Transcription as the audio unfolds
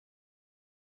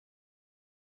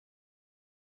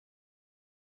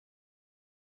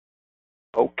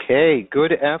Okay,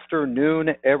 good afternoon,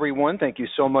 everyone. Thank you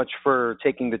so much for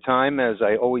taking the time, as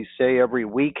I always say every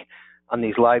week on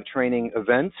these live training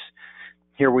events.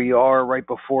 Here we are right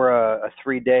before a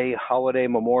 3-day holiday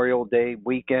Memorial Day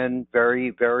weekend.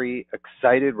 Very, very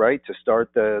excited, right, to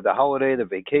start the holiday, the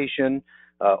vacation,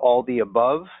 all the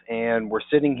above. And we're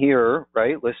sitting here,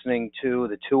 right, listening to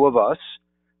the two of us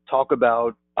talk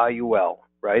about IUL,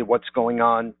 right, what's going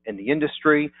on in the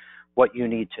industry, what you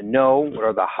need to know, what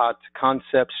are the hot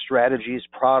concepts, strategies,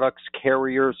 products,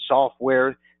 carriers,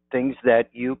 software, things that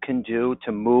you can do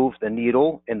to move the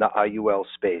needle in the IUL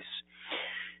space.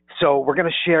 So we're going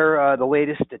to share the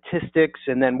latest statistics,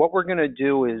 and then what we're going to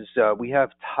do is we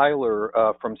have Tyler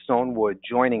from Stonewood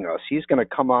joining us. He's going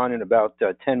to come on in about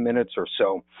 10 minutes or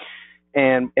so.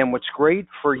 And what's great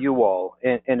for you all,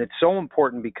 and it's so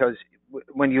important because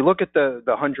when you look at the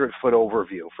 100-foot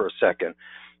overview for a second,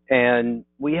 and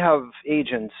we have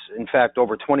agents, in fact,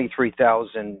 over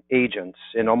 23,000 agents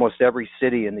in almost every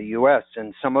city in the U.S.,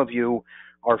 and some of you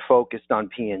are focused on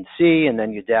P&C, and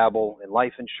then you dabble in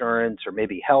life insurance or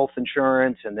maybe health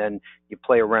insurance, and then you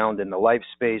play around in the life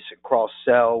space and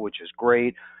cross-sell, which is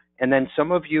great. And then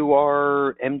some of you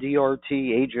are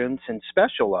MDRT agents and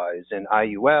specialize in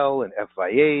IUL and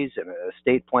FIAs and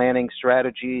estate planning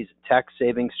strategies, tax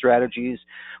saving strategies,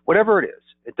 whatever it is.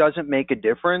 It doesn't make a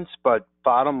difference, but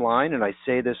bottom line, and I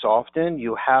say this often,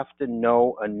 you have to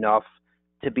know enough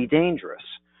to be dangerous,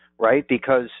 right?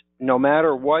 Because no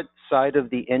matter what side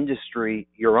of the industry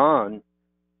you're on,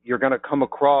 you're going to come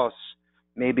across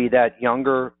maybe that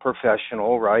younger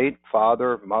professional, right?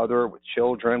 Father, mother with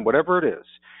children, whatever it is.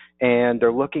 And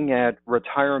they're looking at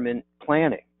retirement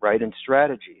planning, right? And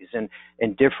strategies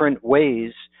and different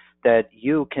ways that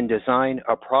you can design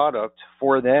a product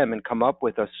for them and come up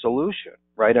with a solution,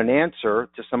 right? An answer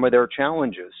to some of their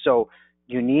challenges. So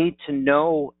you need to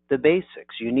know the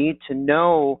basics. You need to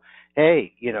know,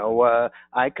 hey,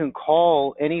 I can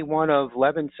call any one of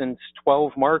Levinson's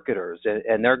 12 marketers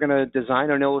and they're going to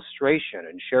design an illustration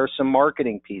and share some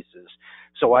marketing pieces.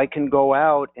 So I can go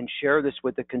out and share this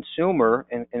with the consumer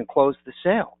and close the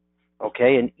sale,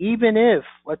 okay? And even if,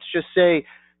 let's just say,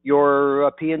 you're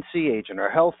a P&C agent or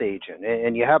health agent,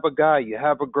 and you have a guy, you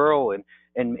have a girl,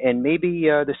 and maybe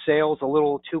the sale's a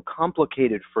little too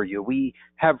complicated for you. We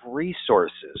have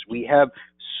resources. We have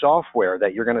software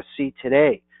that you're going to see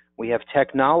today. We have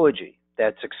technology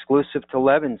that's exclusive to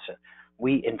Levinson.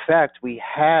 In fact, we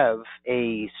have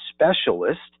a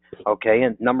specialist, okay,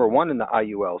 and number one in the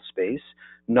IUL space,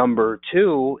 number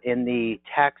two in the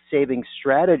tax saving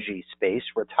strategy space,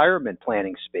 retirement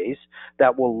planning space,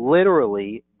 that will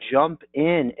literally jump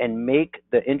in and make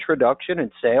the introduction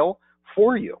and sale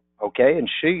for you, okay? And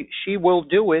she will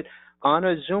do it on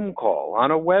a Zoom call,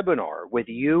 on a webinar with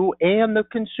you and the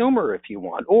consumer if you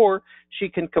want, or she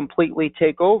can completely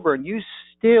take over and you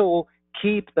still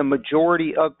keep the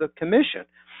majority of the commission.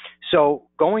 So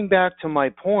going back to my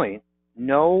point,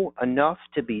 know enough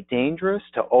to be dangerous,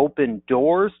 to open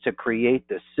doors, to create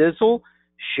the sizzle,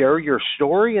 share your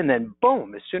story, and then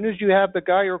boom, as soon as you have the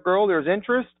guy or girl, there's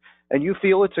interest, and you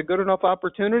feel it's a good enough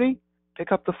opportunity,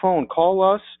 pick up the phone, call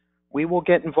us. We will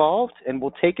get involved, and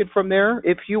we'll take it from there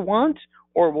if you want,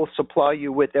 or we'll supply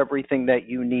you with everything that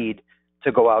you need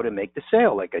to go out and make the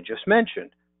sale, like I just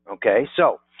mentioned. Okay,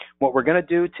 so what we're going to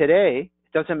do today,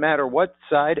 it doesn't matter what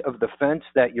side of the fence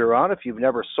that you're on, if you've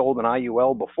never sold an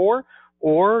IUL before,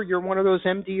 or you're one of those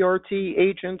MDRT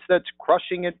agents that's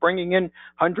crushing it, bringing in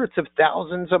hundreds of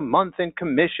thousands a month in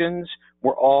commissions,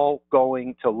 we're all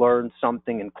going to learn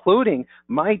something, including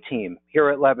my team here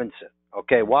at Levinson.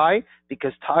 Okay, why?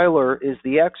 Because Tyler is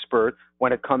the expert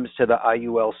when it comes to the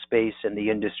IUL space and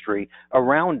the industry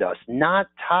around us, not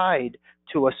tied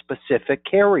to a specific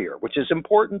carrier, which is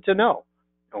important to know.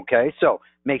 Okay, so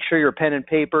make sure your pen and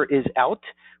paper is out.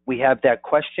 We have that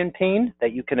question pane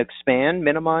that you can expand,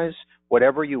 minimize,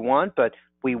 whatever you want, but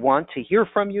we want to hear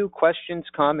from you. Questions,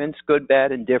 comments, good,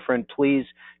 bad, and different. Please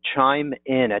chime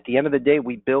in. At the end of the day,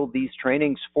 we build these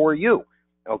trainings for you.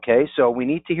 Okay, so we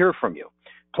need to hear from you.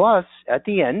 Plus, at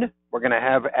the end, we're going to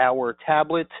have our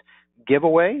tablet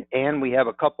giveaway, and we have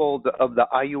a couple of the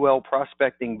IUL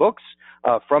prospecting books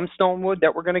from Stonewood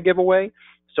that we're going to give away.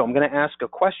 So I'm going to ask a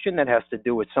question that has to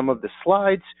do with some of the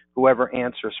slides. Whoever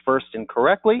answers first and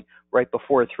correctly, right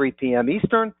before 3 p.m.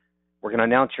 Eastern, we're going to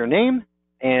announce your name,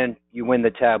 and you win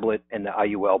the tablet and the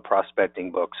IUL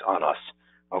prospecting books on us.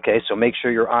 Okay, so make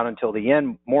sure you're on until the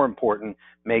end. More important,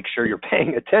 make sure you're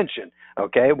paying attention.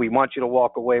 Okay, we want you to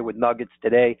walk away with nuggets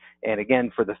today. And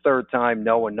again, for the third time,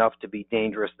 know enough to be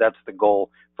dangerous. That's the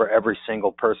goal for every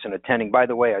single person attending. By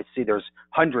the way, I see there's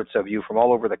hundreds of you from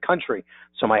all over the country.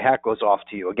 So my hat goes off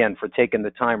to you again for taking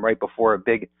the time right before a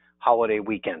big holiday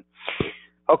weekend.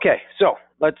 Okay, so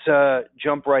let's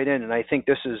jump right in. And I think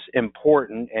this is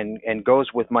important and goes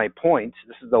with my point.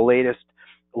 This is the latest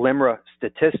LIMRA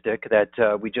statistic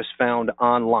that we just found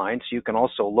online, so you can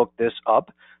also look this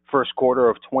up, first quarter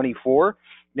of 24.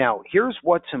 Now, here's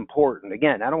what's important.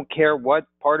 Again, I don't care what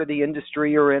part of the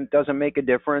industry you're in, doesn't make a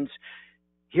difference.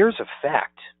 Here's a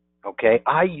fact, okay?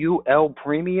 IUL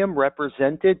premium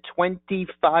represented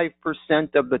 25%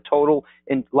 of the total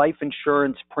in life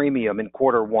insurance premium in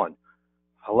quarter one.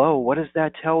 Hello, what does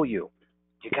that tell you?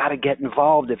 You got to get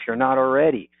involved if you're not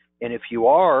already. And if you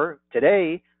are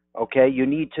today, okay, you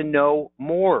need to know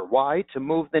more. Why? To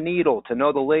move the needle, to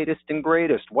know the latest and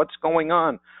greatest. What's going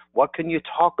on? What can you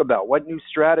talk about? What new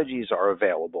strategies are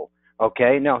available?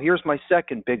 Okay, now here's my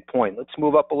second big point. Let's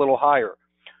move up a little higher.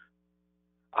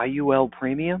 IUL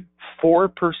premium, 4%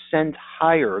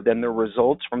 higher than the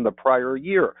results from the prior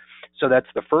year. So that's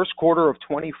the first quarter of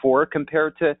 24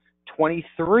 compared to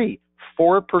 23,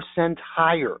 4%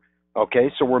 higher.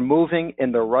 Okay, so we're moving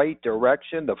in the right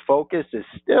direction. The focus is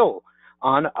still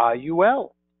on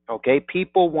IUL. Okay,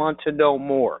 people want to know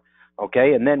more.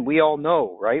 Okay, and then we all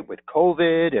know, right, with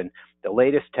COVID and the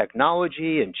latest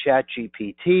technology and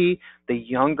ChatGPT, the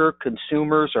younger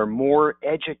consumers are more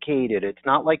educated. It's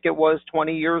not like it was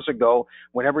 20 years ago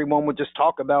when everyone would just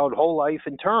talk about whole life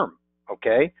and term.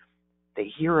 Okay,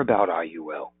 they hear about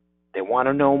IUL. They want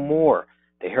to know more.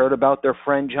 They heard about their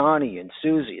friend Johnny and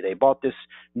Susie. They bought this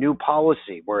new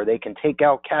policy where they can take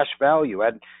out cash value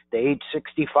at the age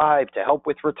 65 to help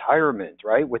with retirement,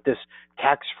 right? With this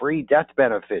tax-free death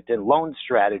benefit and loan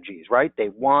strategies, right? They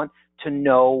want to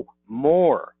know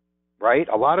more, right?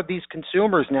 A lot of these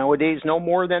consumers nowadays know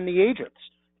more than the agents.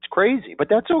 It's crazy, but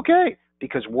that's okay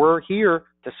because we're here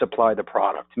to supply the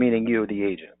product, meaning you, the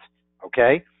agent,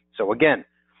 okay? So again,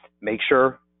 make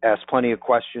sure, ask plenty of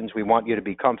questions. We want you to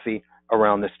be comfy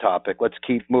around this topic. Let's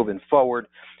keep moving forward.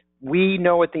 We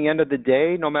know at the end of the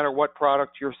day, no matter what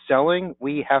product you're selling,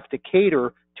 we have to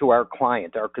cater to our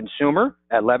client, our consumer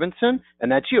at Levinson, and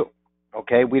that's you.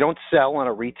 Okay, we don't sell on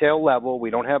a retail level. We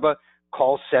don't have a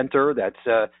call center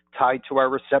that's tied to our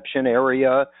reception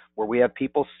area where we have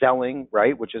people selling,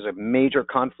 right, which is a major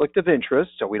conflict of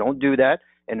interest. So we don't do that.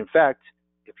 And in fact,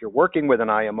 if you're working with an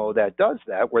IMO that does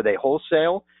that, where they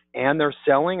wholesale and they're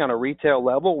selling on a retail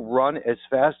level, run as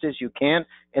fast as you can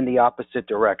in the opposite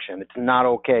direction. It's not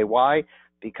okay. Why?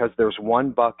 Because there's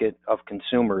one bucket of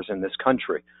consumers in this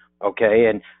country, okay?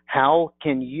 And how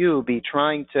can you be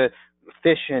trying to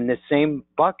fish in the same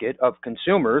bucket of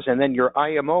consumers and then your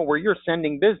IMO where you're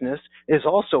sending business is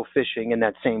also fishing in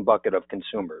that same bucket of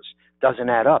consumers? Doesn't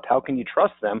add up. How can you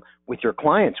trust them with your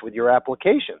clients, with your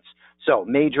applications? So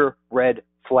major red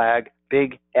flag,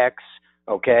 big X,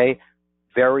 okay?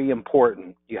 Very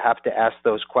important. You have to ask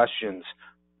those questions.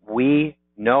 We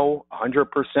know 100%.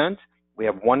 We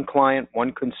have one client,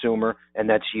 one consumer, and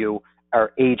that's you,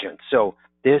 our agent. So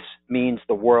this means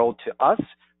the world to us.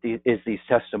 Is these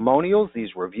testimonials, these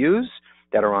reviews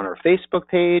that are on our Facebook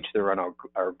page. They're on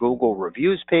our Google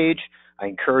reviews page. I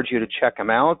encourage you to check them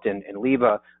out and leave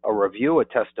a review, a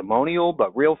testimonial,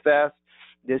 but real fast.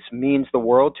 This means the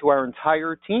world to our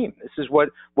entire team. This is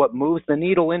what moves the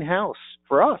needle in-house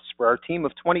for us, for our team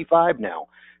of 25 now.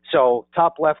 So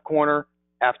top left corner,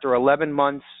 after 11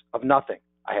 months of nothing,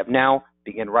 I have now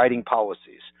begun writing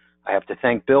policies. I have to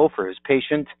thank Bill for his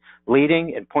patient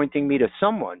leading and pointing me to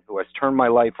someone who has turned my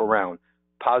life around.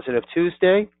 Positive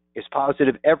Tuesday is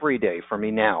positive every day for me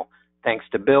now. Thanks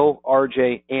to Bill,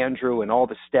 RJ, Andrew, and all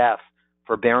the staff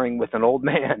for bearing with an old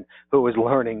man who is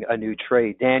learning a new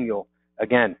trade. Daniel,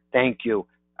 again, thank you.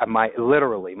 My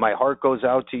heart goes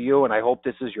out to you, and I hope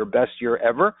this is your best year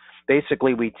ever.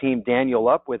 Basically, we teamed Daniel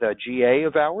up with a GA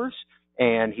of ours,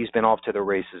 and he's been off to the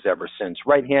races ever since.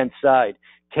 Right-hand side,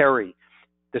 Terry.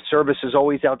 The service is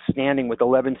always outstanding with the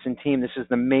Levinson team. This is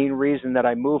the main reason that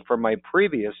I moved from my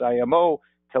previous IMO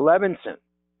to Levinson.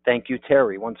 Thank you,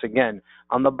 Terry, once again.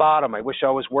 On the bottom, I wish I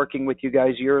was working with you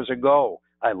guys years ago.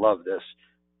 I love this.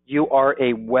 You are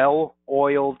a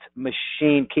well-oiled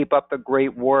machine. Keep up the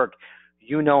great work.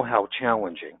 You know how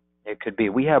challenging it could be.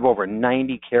 We have over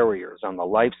 90 carriers on the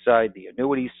life side, the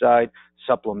annuity side,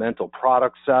 supplemental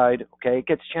product side. Okay, it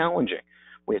gets challenging.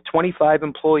 We have 25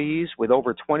 employees with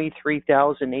over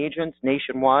 23,000 agents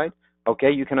nationwide.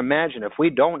 Okay, you can imagine if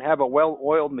we don't have a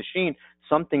well-oiled machine,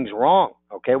 something's wrong.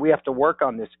 Okay, we have to work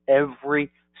on this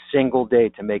every single day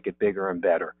to make it bigger and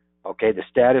better. Okay, the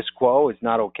status quo is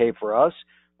not okay for us,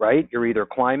 right? You're either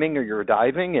climbing or you're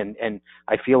diving, and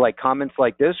I feel like comments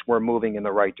like this, we're moving in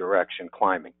the right direction,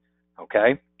 climbing.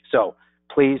 Okay, so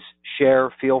please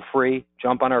share, feel free,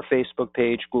 jump on our Facebook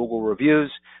page, Google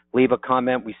reviews, leave a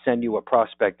comment. We send you a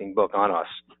prospecting book on us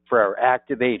for our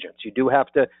active agents. You do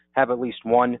have to have at least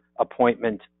one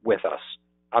appointment with us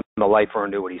on the life or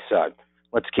annuity side.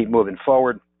 Let's keep moving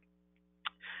forward.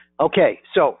 Okay,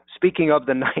 so speaking of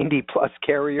the 90-plus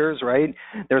carriers, right,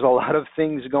 there's a lot of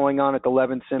things going on at the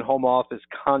Levinson home office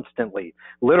constantly,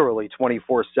 literally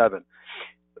 24/7.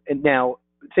 And now,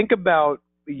 think about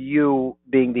you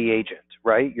being the agent,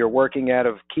 right? You're working out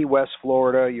of Key West,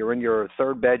 Florida. You're in your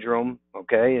third bedroom,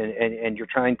 okay, and you're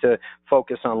trying to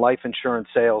focus on life insurance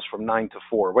sales from 9 to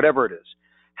 4, whatever it is.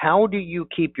 How do you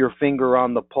keep your finger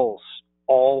on the pulse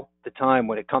all the time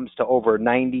when it comes to over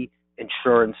 90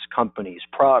 insurance companies,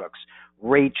 products,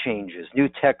 rate changes, new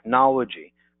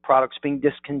technology, products being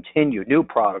discontinued, new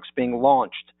products being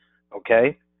launched,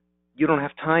 okay? You don't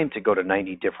have time to go to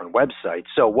 90 different websites.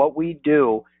 So what we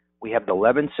do, we have the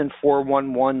Levinson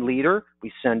 411 leader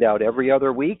we send out every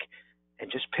other week,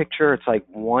 and just picture it's like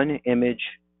one image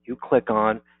you click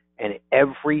on and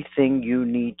everything you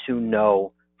need to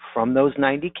know from those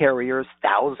 90 carriers,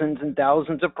 thousands and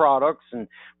thousands of products and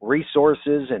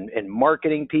resources and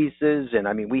marketing pieces. And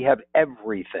I mean, we have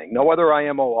everything. No other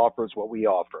IMO offers what we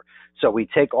offer. So we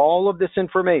take all of this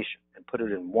information and put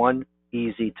it in one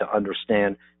easy to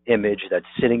understand image that's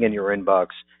sitting in your inbox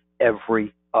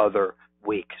every other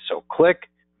week. So click,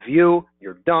 view,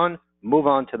 you're done, move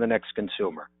on to the next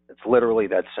consumer. It's literally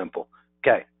that simple.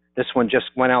 Okay, this one just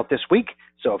went out this week.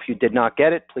 So if you did not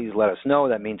get it, please let us know.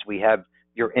 That means we have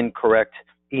your incorrect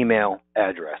email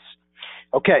address.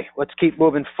 Okay, let's keep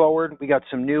moving forward. We got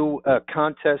some new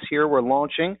contests here we're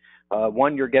launching.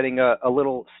 One, you're getting a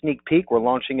little sneak peek. We're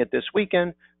launching it this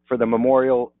weekend for the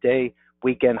Memorial Day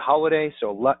weekend holiday.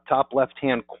 So top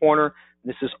left-hand corner,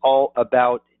 this is all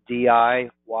about DI.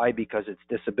 Why? Because it's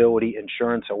Disability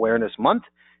Insurance Awareness Month.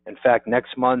 In fact,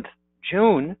 next month,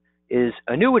 June, is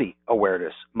Annuity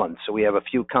Awareness Month. So we have a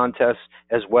few contests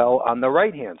as well on the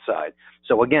right-hand side.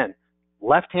 So again,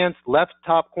 left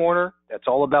top corner, that's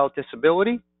all about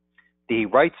disability. The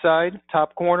right side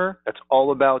top corner, that's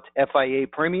all about FIA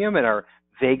premium and our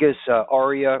Vegas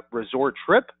Aria resort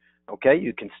trip. Okay,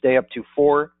 you can stay up to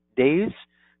 4 days.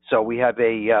 So we have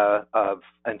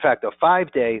in fact, a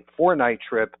 5-day, 4-night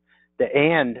trip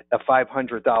and a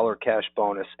 $500 cash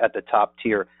bonus at the top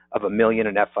tier of $1 million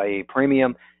in FIA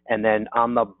premium. And then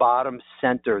on the bottom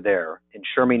center there,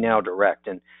 Insure Me Now Direct.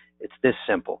 And it's this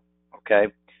simple,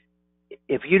 okay?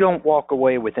 If you don't walk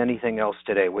away with anything else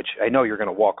today, which I know you're going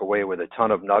to walk away with a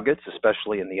ton of nuggets,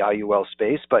 especially in the IUL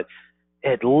space, but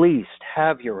at least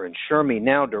have your Insure Me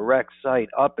Now Direct site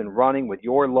up and running with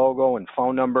your logo and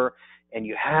phone number, and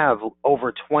you have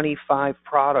over 25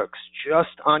 products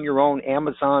just on your own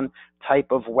Amazon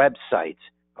type of website,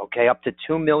 okay, up to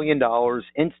 $2 million,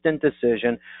 instant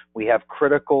decision. We have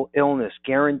critical illness,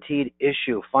 guaranteed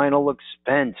issue, final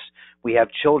expense. We have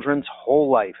children's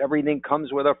whole life. Everything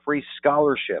comes with a free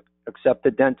scholarship, except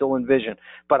the dental and vision.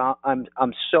 But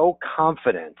I'm so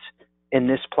confident in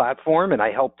this platform, and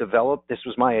I helped develop, this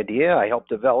was my idea, I helped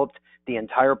develop the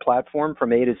entire platform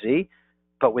from A to Z.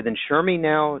 But with Insure Me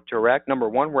Now Direct, number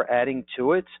one, we're adding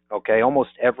to it, okay,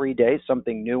 almost every day,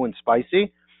 something new and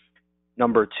spicy.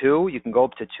 Number two, you can go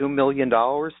up to $2 million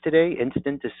today,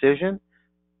 instant decision.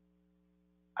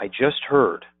 I just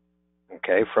heard,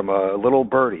 okay, from a little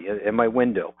birdie in my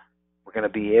window, we're going to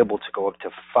be able to go up to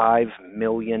 $5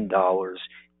 million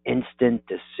instant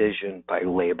decision by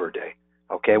Labor Day,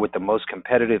 okay, with the most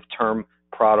competitive term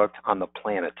product on the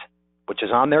planet, which is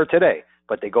on there today,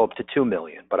 but they go up to $2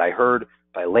 million. But I heard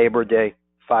by Labor Day,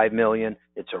 $5 million.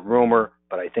 It's a rumor,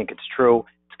 but I think it's true.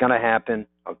 It's going to happen,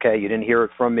 okay? You didn't hear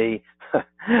it from me,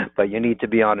 but you need to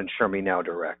be on Insure Me Now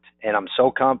Direct. And I'm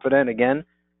so confident, again,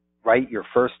 write your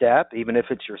first app, even if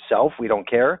it's yourself, we don't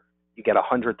care. You get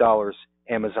 $100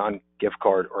 Amazon gift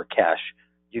card or cash.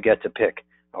 You get to pick,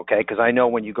 okay? Because I know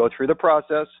when you go through the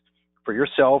process for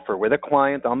yourself or with a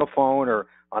client on the phone or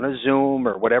on a Zoom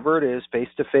or whatever it is,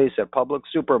 face-to-face at Publix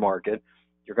supermarket,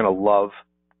 you're going to love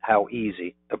how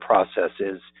easy the process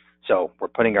is. So we're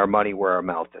putting our money where our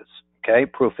mouth is, okay?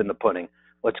 Proof in the pudding.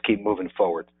 Let's keep moving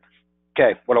forward.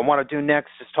 Okay, what I want to do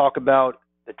next is talk about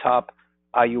the top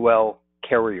IUL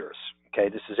carriers. Okay,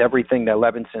 this is everything that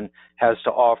Levinson has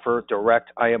to offer, direct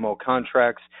IMO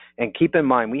contracts. And keep in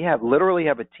mind, we literally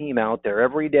have a team out there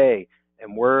every day,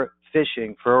 and we're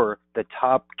fishing for the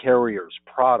top carriers,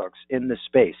 products in the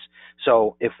space.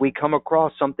 So if we come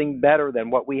across something better than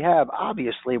what we have,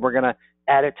 obviously we're going to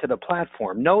add it to the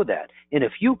platform. Know that. And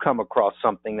if you come across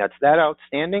something that's that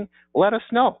outstanding, let us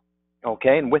know.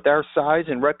 Okay? And with our size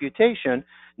and reputation,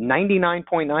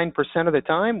 99.9% of the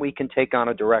time, we can take on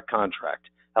a direct contract,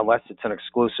 unless it's an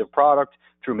exclusive product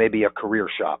through maybe a career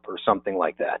shop or something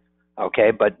like that.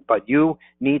 Okay? But you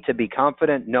need to be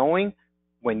confident knowing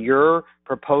when you're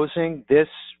proposing this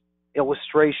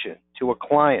illustration to a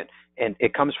client, and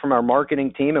it comes from our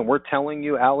marketing team, and we're telling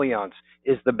you Allianz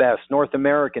is the best, North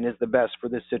American is the best for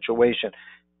this situation,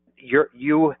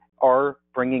 you are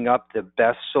bringing up the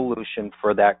best solution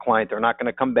for that client. They're not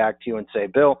going to come back to you and say,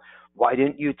 Bill, why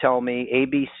didn't you tell me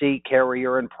ABC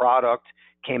carrier and product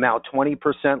came out 20%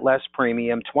 less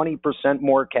premium, 20%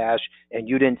 more cash, and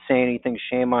you didn't say anything?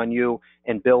 Shame on you.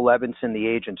 And Bill Levinson, the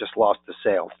agent, just lost the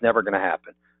sale. It's never going to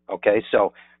happen. Okay,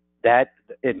 so that,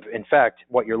 in fact,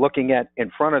 what you're looking at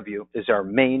in front of you is our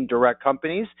main direct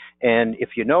companies. And if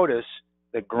you notice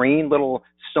the green little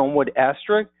Stonewood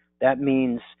asterisk, that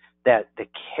means that the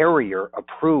carrier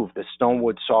approved the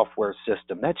Stonewood software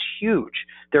system. That's huge.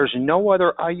 There's no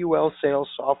other IUL sales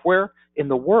software in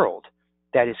the world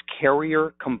that is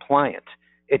carrier compliant.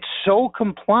 It's so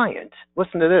compliant.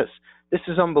 Listen to this. This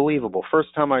is unbelievable.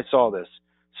 First time I saw this.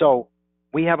 So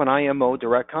we have an IMO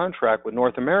direct contract with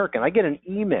North American. I get an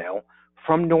email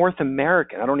from North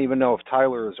American. I don't even know if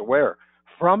Tyler is aware.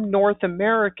 From North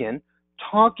American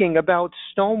talking about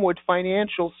Stonewood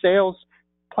financial sales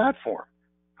platform.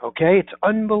 Okay, it's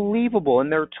unbelievable in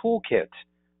their toolkit.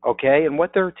 Okay, and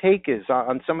what their take is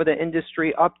on some of the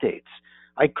industry updates.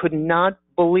 I could not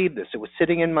believe this. It was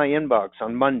sitting in my inbox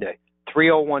on Monday,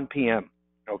 3:01 p.m.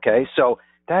 Okay, so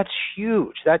that's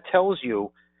huge. That tells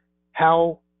you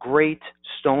how great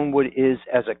Stonewood is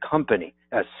as a company,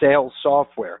 as sales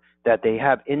software, that they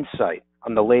have insight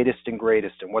on the latest and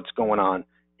greatest and what's going on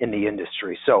in the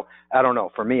industry. So I don't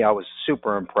know. For me, I was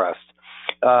super impressed.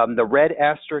 The red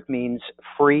asterisk means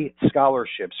free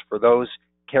scholarships for those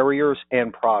carriers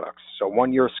and products. So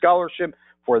 1-year scholarship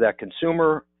for that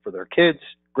consumer, for their kids,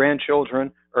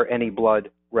 grandchildren, or any blood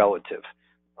relative.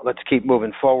 Let's keep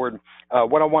moving forward.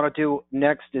 What I want to do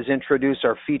next is introduce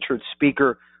our featured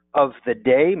speaker of the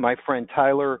day, my friend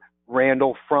Tyler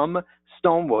Randall from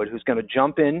Stonewood, who's going to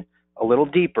jump in a little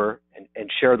deeper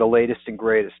and share the latest and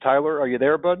greatest. Tyler, are you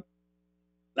there, bud?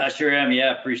 I sure am.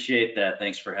 Yeah, appreciate that.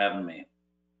 Thanks for having me.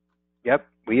 Yep,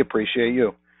 we appreciate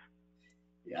you.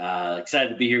 Excited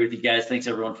to be here with you guys. Thanks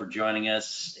everyone for joining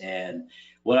us. And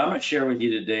what I'm going to share with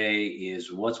you today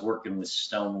is what's working with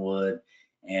Stonewood.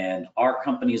 And our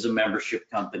company is a membership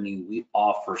company. We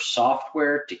offer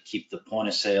software to keep the point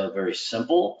of sale very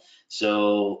simple.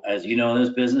 So as you know, in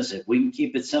this business, if we can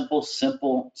keep it simple,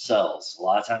 simple sells. A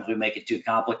lot of times we make it too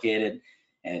complicated.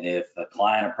 And if a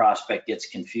client or prospect gets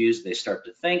confused, they start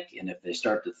to think. And if they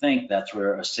start to think, that's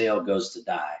where a sale goes to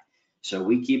die. So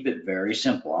we keep it very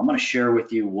simple. I'm going to share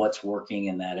with you what's working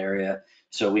in that area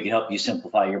so we can help you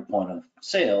simplify your point of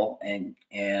sale and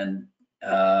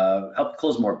help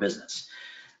close more business.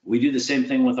 We do the same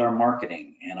thing with our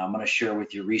marketing, and I'm going to share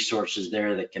with you resources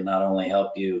there that can not only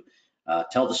help you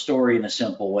tell the story in a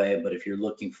simple way, but if you're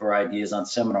looking for ideas on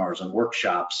seminars and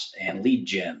workshops and lead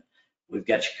gen, we've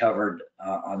got you covered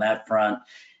on that front.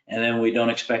 And then we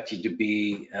don't expect you to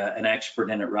be an expert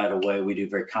in it right away. We do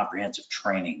very comprehensive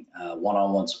training,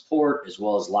 one-on-one support, as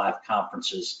well as live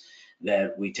conferences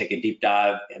that we take a deep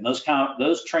dive. And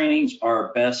those trainings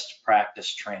are best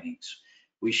practice trainings.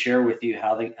 We share with you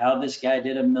how this guy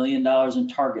did $1 million in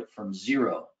target from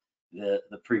zero the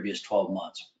previous 12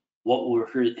 months. What were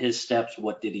his steps?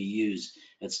 What did he use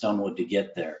at Stonewood to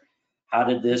get there? How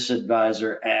did this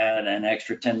advisor add an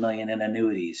extra 10 million in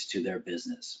annuities to their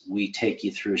business? We take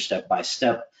you through step by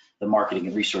step the marketing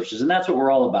and resources, and that's what we're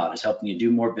all about, is helping you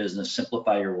do more business,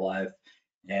 simplify your life.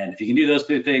 And if you can do those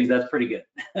 2 things, that's pretty good.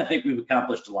 I think we've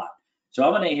accomplished a lot. So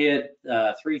I'm going to hit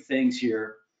 3 things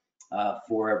here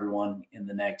for everyone in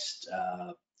the next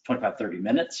 25-30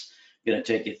 minutes. I'm going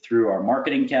to take you through our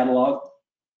marketing catalog.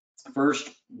 First,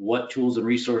 what tools and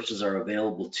resources are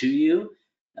available to you.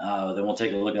 Then we'll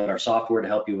take a look at our software to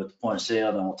help you with the point of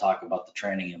sale. Then we'll talk about the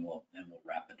training, and we'll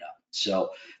wrap it up. So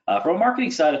from a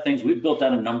marketing side of things, we've built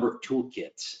out a number of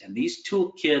toolkits, and these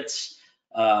toolkits,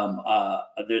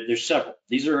 there's several.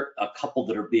 These are a couple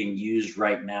that are being used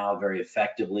right now very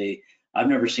effectively. I've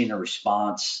never seen a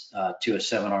response to a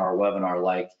seminar or webinar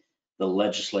like the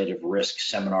legislative risk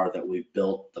seminar that we've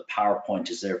built. The PowerPoint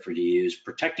is there for you to use.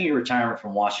 Protecting your retirement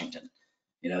from Washington.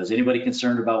 You know, is anybody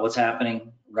concerned about what's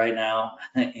happening right now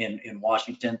in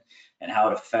Washington and how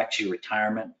it affects your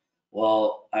retirement?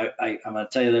 Well, I'm going to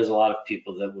tell you, there's a lot of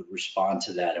people that would respond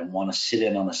to that and want to sit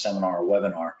in on the seminar or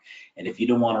webinar. And if you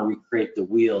don't want to recreate the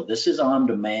wheel, this is on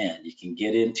demand. You can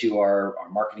get into our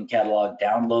marketing catalog,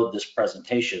 download this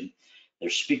presentation.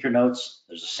 There's speaker notes.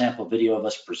 There's a sample video of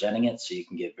us presenting it, so you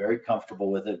can get very comfortable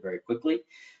with it very quickly.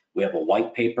 We have a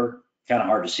white paper, kind of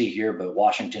hard to see here, but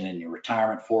Washington in your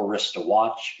retirement, 4 risks to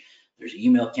watch. There's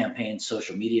email campaigns,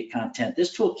 social media content.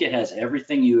 This toolkit has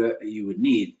everything you would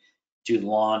need to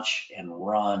launch and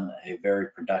run a very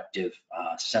productive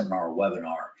seminar or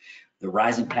webinar. The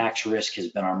rising tax risk has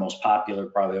been our most popular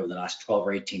probably over the last 12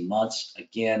 or 18 months.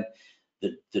 Again,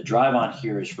 the drive on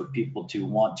here is for people to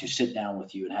want to sit down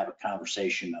with you and have a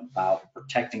conversation about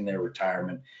protecting their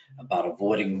retirement, about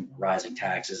avoiding rising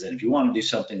taxes. And if you want to do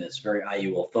something that's very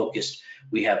IUL focused,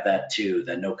 we have that too,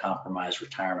 that no compromise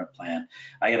retirement plan.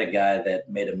 I got a guy that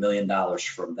made $1 million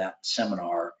from that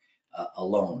seminar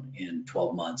alone in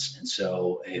 12 months. And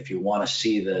so if you want to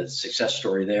see the success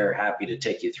story there, happy to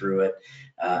take you through it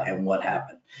and what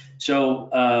happened. So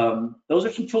those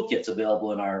are some toolkits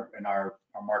available in our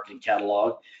marketing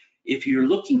catalog. If you're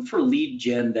looking for lead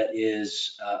gen that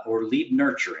is, or lead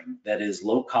nurturing that is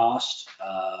low cost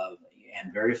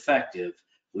and very effective,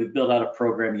 we've built out a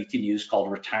program you can use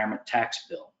called Retirement Tax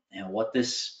Bill. And what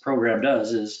this program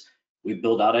does is we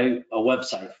build out a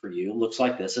website for you. It looks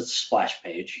like this. It's a splash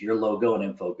page. Your logo and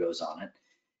info goes on it.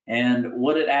 And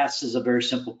what it asks is a very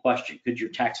simple question. Could your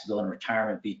tax bill in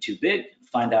retirement be too big?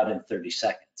 Find out in 30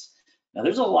 seconds. Now,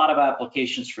 there's a lot of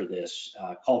applications for this.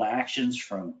 Call to actions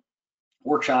from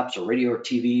workshops or radio or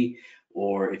TV,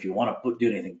 or if you want to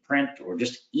do anything print, or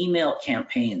just email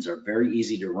campaigns are very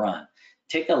easy to run.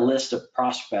 Take a list of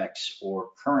prospects or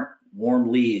current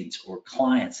warm leads or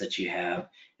clients that you have,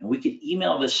 and we could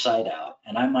email this site out,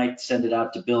 and I might send it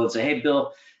out to Bill and say, hey,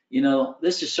 Bill, you know,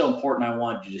 this is so important, I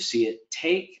wanted you to see it.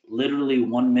 Take literally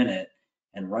 1 minute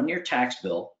and run your tax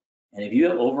bill. And if you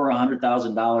have over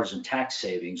 $100,000 in tax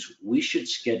savings, we should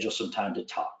schedule some time to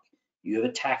talk. You have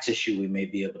a tax issue we may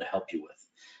be able to help you with.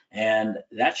 And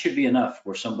that should be enough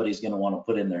where somebody's going to want to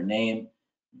put in their name,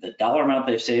 the dollar amount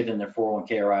they've saved in their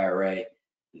 401k or IRA,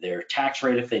 their tax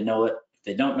rate if they know it. If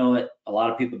they don't know it, a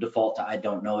lot of people default to I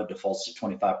don't know, it defaults to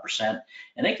 25%.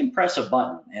 And they can press a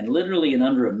button, and literally in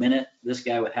under a minute, this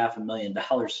guy with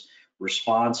 $500,000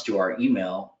 responds to our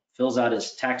email, fills out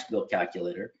his tax bill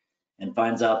calculator, and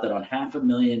finds out that on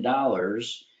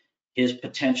 $500,000, his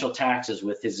potential taxes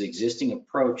with his existing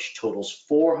approach totals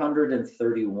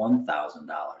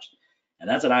 $431,000. And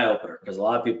that's an eye opener, because a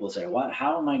lot of people say, what,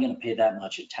 how am I going to pay that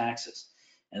much in taxes?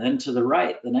 And then to the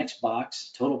right, the next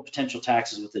box, total potential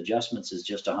taxes with adjustments is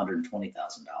just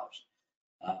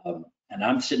 $120,000. And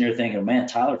I'm sitting here thinking, man,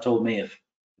 Tyler told me if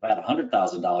I had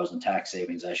 $100,000 in tax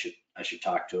savings, I should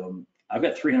talk to him. I've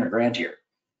got 300 grand here.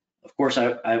 Of course,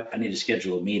 I need to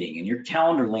schedule a meeting, and your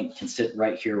calendar link can sit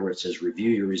right here where it says review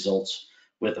your results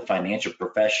with a financial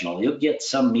professional. You'll get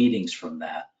some meetings from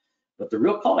that, but the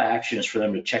real call to action is for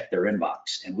them to check their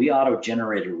inbox, and we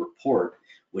auto-generate a report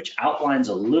which outlines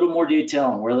a little more detail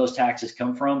on where those taxes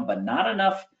come from, but not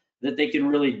enough that they can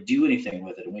really do anything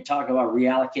with it. And we talk about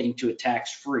reallocating to a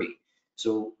tax-free.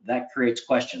 So that creates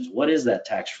questions. What is that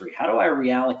tax-free? How do I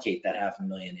reallocate that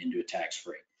 $500,000 into a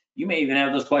tax-free? You may even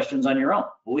have those questions on your own.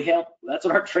 Well, we help. That's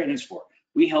what our training's for.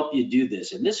 We help you do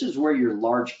this. And this is where your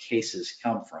large cases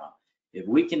come from. If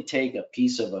we can take a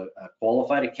piece of a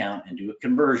qualified account and do a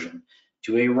conversion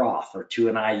to a Roth or to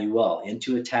an IUL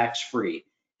into a tax-free,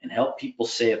 and help people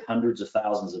save hundreds of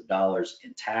thousands of dollars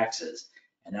in taxes.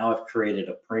 And now I've created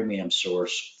a premium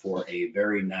source for a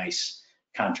very nice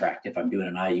contract if I'm doing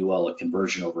an IUL, a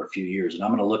conversion over a few years. And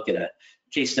I'm going to look at a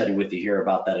case study with you here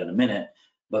about that in a minute.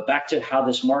 But back to how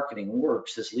this marketing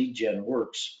works, this lead gen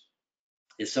works,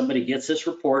 is somebody gets this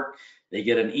report, they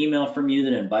get an email from you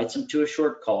that invites them to a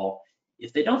short call.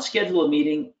 If they don't schedule a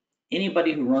meeting,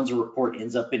 anybody who runs a report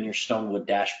ends up in your Stonewood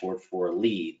dashboard for a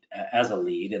lead, as a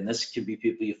lead, and this could be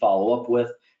people you follow up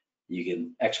with. You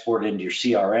can export it into your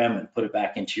CRM and put it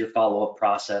back into your follow-up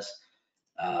process.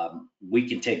 We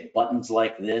can take buttons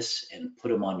like this and put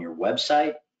them on your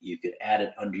website. You could add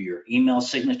it under your email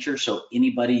signature, so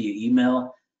anybody you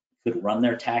email could run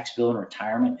their tax bill in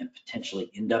retirement and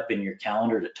potentially end up in your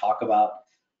calendar to talk about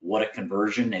what a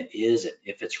conversion it is,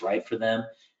 if it's right for them.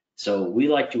 So we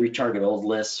like to retarget old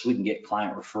lists. We can get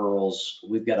client referrals.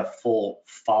 We've got a full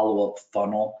follow-up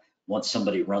funnel. Once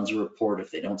somebody runs a report,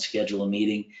 if they don't schedule a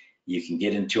meeting, you can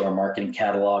get into our marketing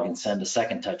catalog and send a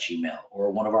second touch email or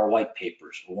one of our white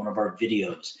papers or one of our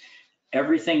videos.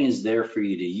 Everything is there for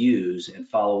you to use and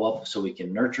follow up so we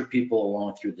can nurture people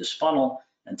along through this funnel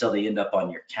until they end up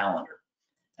on your calendar.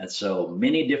 And so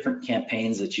many different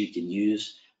campaigns that you can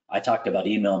use. I talked about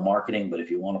email marketing, but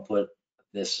if you want to put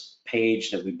this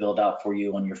page that we build out for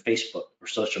you on your Facebook or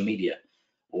social media,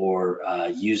 or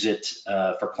use it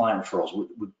for client referrals,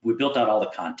 we built out all the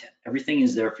content. Everything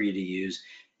is there for you to use.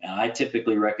 And I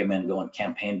typically recommend going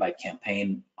campaign by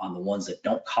campaign on the ones that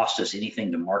don't cost us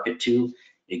anything to market to,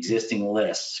 existing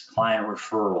lists, client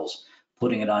referrals,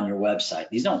 putting it on your website.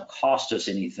 These don't cost us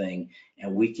anything,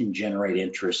 and we can generate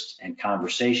interest and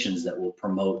conversations that will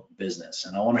promote business.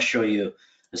 And I want to show you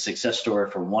a success story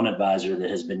from one advisor that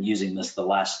has been using this the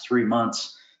last 3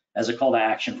 months as a call to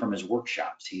action from his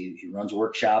workshops. He runs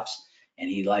workshops, and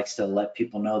he likes to let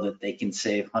people know that they can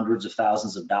save hundreds of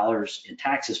thousands of dollars in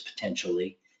taxes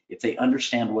potentially if they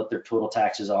understand what their total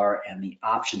taxes are and the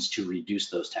options to reduce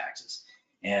those taxes.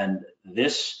 And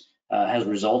this has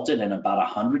resulted in about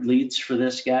 100 leads for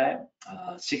this guy.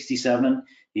 67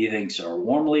 he thinks are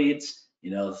warm leads.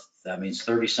 That means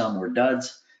 30 some were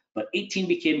duds, but 18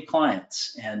 became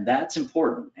clients, and that's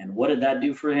important. And what did that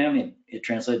do for him? It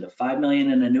translated to 5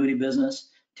 million in annuity business,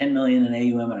 10 million in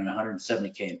AUM, and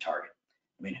 170K in target.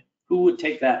 I mean, who would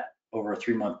take that over a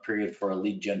 3-month period for a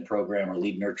lead gen program or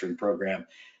lead nurturing program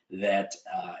that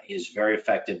is very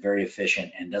effective, very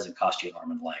efficient, and doesn't cost you an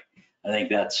arm and a leg? I think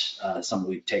that's something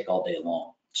we take all day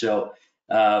long. So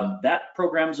that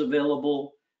program's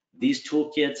available. These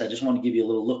toolkits, I just want to give you a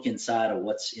little look inside of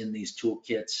what's in these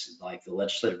toolkits, like the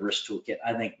legislative risk toolkit.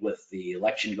 I think with the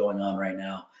election going on right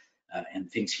now and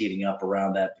things heating up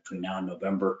around that between now and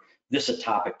November, this is a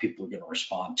topic people are going to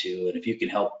respond to. And if you can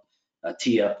help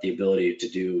tee up the ability to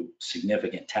do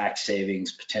significant tax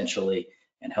savings potentially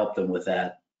and help them with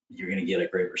that, you're going to get a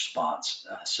great response.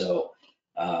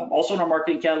 Also in our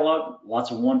marketing catalog,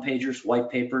 lots of one-pagers, white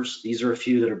papers. These are a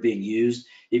few that are being used.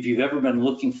 If you've ever been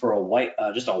looking for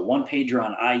just a one-pager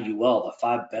on IUL, the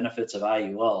 5 benefits of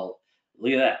IUL,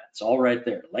 look at that. It's all right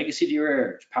there. Legacy to your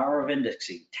heirs, power of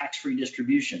indexing, tax-free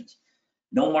distributions,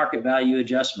 no market value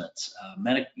adjustments,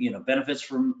 benefits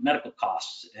for medical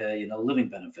costs, living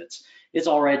benefits. It's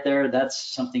all right there. That's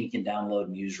something you can download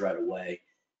and use right away.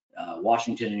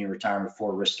 Washington in your retirement,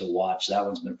 4 risks to watch. That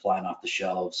one's been flying off the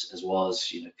shelves, as well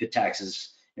as could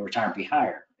taxes in retirement be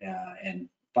higher, and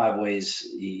 5 ways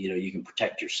you can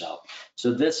protect yourself.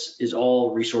 So this is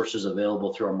all resources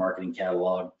available through our marketing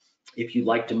catalog. If you'd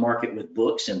like to market with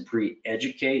books and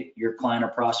pre-educate your client or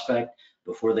prospect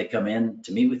before they come in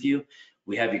to meet with you,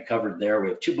 we have you covered there. We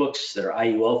have 2 books that are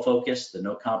IUL focused: the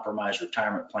No Compromise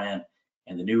Retirement Plan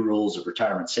and the New Rules of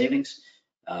Retirement Savings.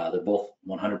 They're both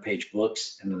 100-page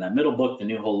books. And then that middle book, The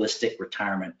New Holistic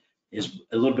Retirement, is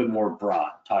a little bit more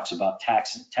broad, talks about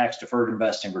tax-deferred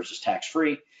investing versus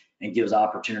tax-free, and gives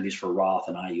opportunities for Roth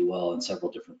and IUL and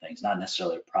several different things, not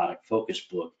necessarily a product-focused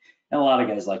book. And a lot of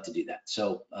guys like to do that.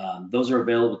 So those are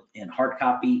available in hard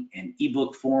copy and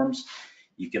ebook forms.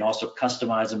 You can also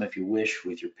customize them if you wish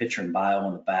with your picture and bio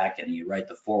on the back, and you write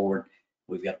the forward.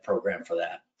 We've got a program for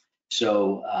that.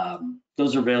 So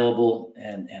those are available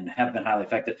and have been highly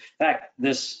effective. In fact,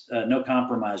 this No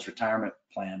Compromise Retirement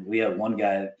Plan, we had one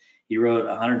guy, he wrote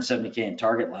 170K in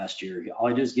target last year. All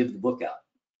he did is give the book out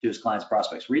to his clients,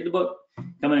 prospects. Read the book,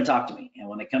 come in and talk to me. And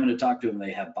when they come in to talk to him,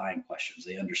 they have buying questions.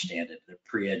 They understand it. They're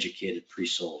pre-educated,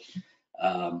 pre-sold.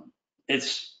 They're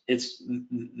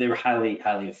highly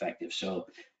effective. So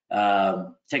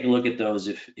take a look at those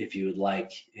if you would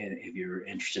like, and if you're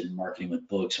interested in marketing with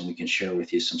books, and we can share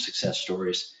with you some success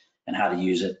stories and how to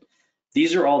use it.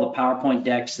 These are all the PowerPoint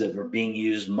decks that are being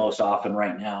used most often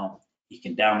right now. You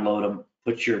can download them,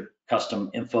 put your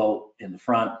custom info in the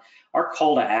front. Our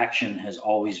call to action has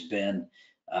always been,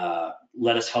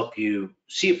 let us help you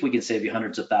see if we can save you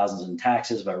hundreds of thousands in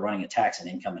taxes by running a tax and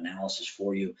income analysis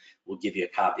for you. We'll give you a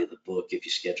copy of the book if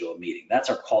you schedule a meeting. That's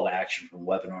our call to action from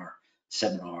webinar,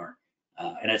 seminar,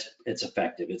 and it's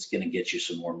effective. It's going to get you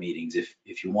some more meetings.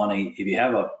 If you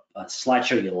have a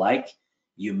slideshow you like,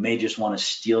 you may just want to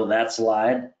steal that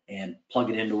slide and plug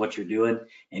it into what you're doing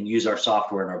and use our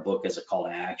software and our book as a call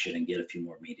to action and get a few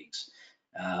more meetings.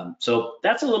 So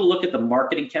that's a little look at the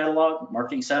marketing catalog,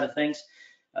 marketing side of things.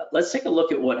 Let's take a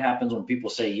look at what happens when people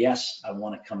say, yes, I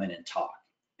want to come in and talk.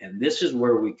 And this is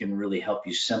where we can really help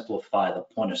you simplify the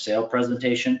point of sale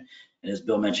presentation. And as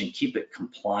Bill mentioned, keep it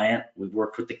compliant. We've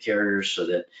worked with the carriers so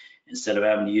that instead of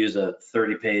having to use a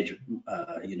 30-page,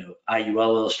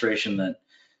 IUL illustration that,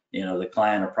 the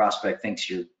client or prospect thinks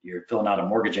you're filling out a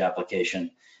mortgage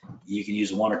application, you can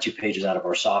use 1 or 2 pages out of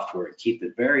our software and keep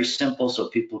it very simple so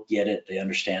people get it, they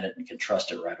understand it, and can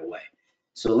trust it right away.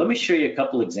 So let me show you a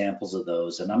couple examples of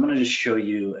those. And I'm going to just show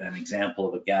you an example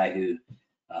of a guy who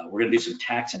we're going to do some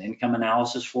tax and income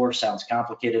analysis for. Sounds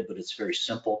complicated, but it's very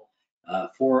simple.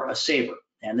 For a saver.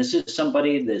 And this is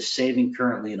somebody that's saving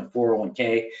currently in a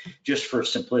 401k. Just for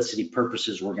simplicity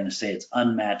purposes, we're going to say it's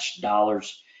unmatched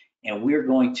dollars. And we're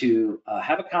going to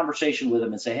have a conversation with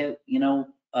them and say, hey,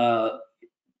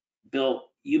 Bill,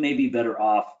 you may be better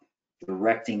off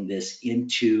directing this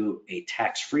into a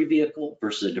tax-free vehicle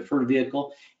versus a deferred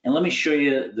vehicle. And let me show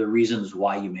you the reasons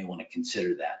why you may want to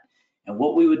consider that. And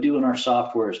what we would do in our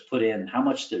software is put in how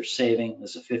much they're saving.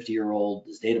 This is a 50-year-old,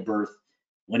 his date of birth,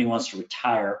 when he wants to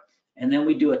retire. And then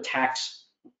we do a tax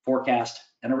forecast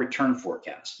and a return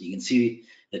forecast. You can see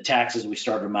the taxes, we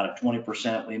started them out at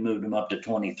 20%. We moved them up to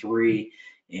 23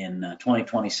 in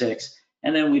 2026.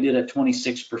 And then we did a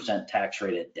 26% tax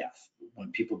rate at death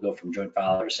when people go from joint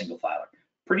filer to single filer.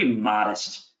 Pretty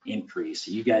modest increase.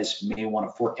 You guys may want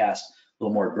to forecast a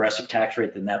little more aggressive tax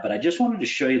rate than that, but I just wanted to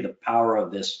show you the power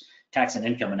of this tax and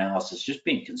income analysis, just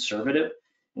being conservative.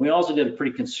 We also did a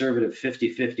pretty conservative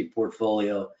 50-50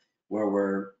 portfolio where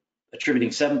we're attributing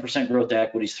 7% growth to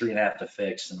equities, 3.5% to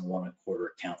fixed, and a 1.25%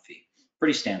 account fee.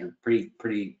 Pretty standard,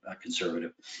 pretty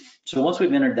conservative. So once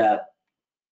we've entered that,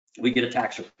 we get a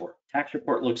tax report. Tax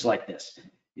report looks like this.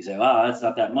 You say, wow, that's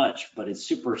not that much, but it's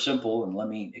super simple. And let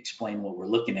me explain what we're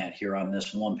looking at here on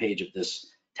this one page of this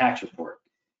tax report.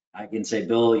 I can say,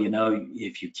 Bill,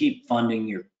 if you keep funding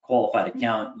your qualified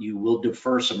account, you will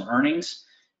defer some earnings.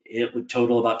 It would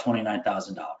total about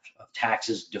 $29,000 of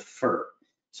taxes deferred.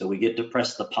 So we get to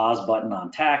press the pause button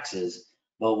on taxes,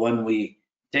 but when we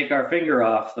take our finger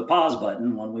off the pause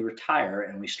button, when we retire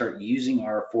and we start using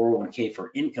our 401k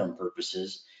for income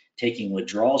purposes, taking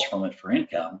withdrawals from it for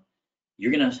income,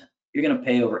 you're gonna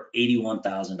pay over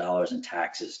 $81,000 in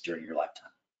taxes during your lifetime.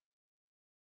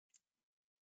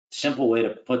 Simple way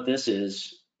to put this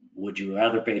is, would you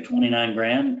rather pay 29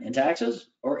 grand in taxes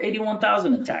or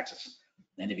 81,000 in taxes?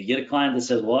 And if you get a client that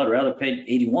says, well, I'd rather pay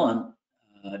 81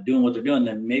 doing what they're doing,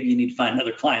 then maybe you need to find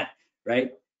another client,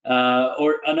 right?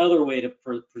 Or another way to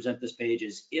present this page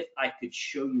is, if I could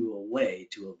show you a way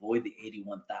to avoid the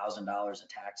 $81,000 in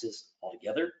taxes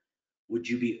altogether, would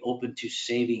you be open to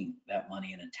saving that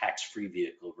money in a tax-free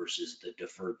vehicle versus the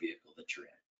deferred vehicle that you're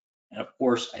in? And of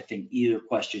course, I think either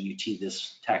question you tee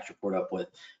this tax report up with,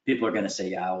 people are going to say,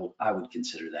 yeah, I would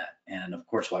consider that. And of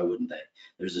course, why wouldn't they?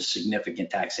 There's a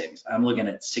significant tax savings. I'm looking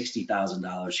at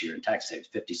 $60,000 here in tax savings,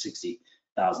 50,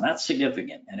 60,000. That's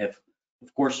significant. And if,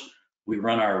 of course, we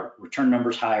run our return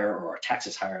numbers higher or our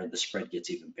taxes higher, the spread gets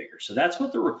even bigger. So that's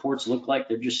what the reports look like.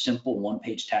 They're just simple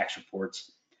one-page tax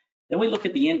reports. Then we look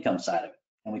at the income side of it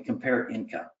and we compare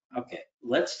income. Okay,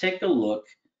 let's take a look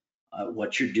at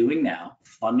what you're doing now.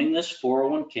 Funding this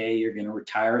 401k, you're going to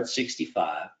retire at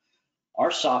 65.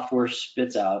 Our software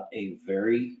spits out a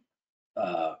very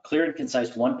clear and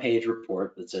concise one-page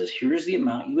report that says, here's the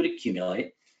amount you would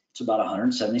accumulate. It's about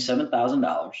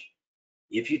 $177,000.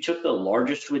 If you took the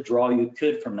largest withdrawal you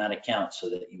could from that account so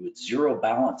that you would zero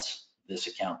balance this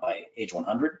account by age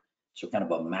 100, so kind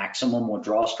of a maximum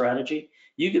withdrawal strategy,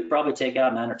 you could probably take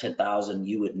out 9 or 10,000.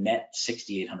 You would net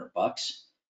 $6,800,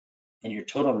 and your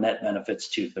total net benefits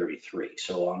 $233.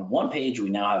 So on one page, we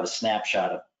now have a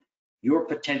snapshot of your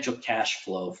potential cash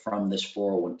flow from this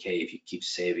 401k if you keep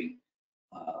saving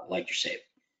like you're saving.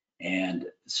 And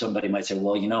somebody might say,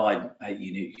 well,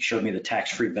 you showed me the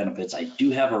tax-free benefits. I do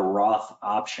have a Roth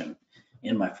option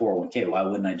in my 401k. Why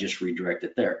wouldn't I just redirect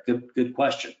it there? Good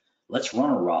question. Let's run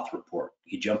a Roth report.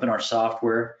 You jump in our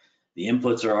software, the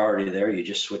inputs are already there. You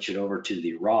just switch it over to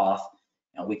the Roth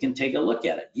and we can take a look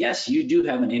at it. Yes, you do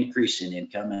have an increase in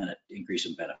income and an increase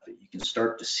in benefit. You can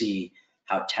start to see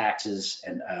how taxes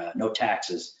and no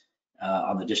taxes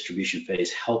on the distribution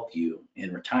phase help you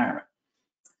in retirement.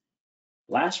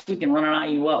 Last, we can run an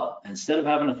IUL. Instead of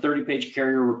having a 30-page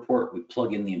carrier report, we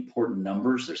plug in the important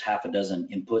numbers. There's half a dozen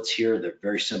inputs here. They're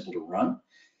very simple to run.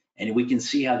 And we can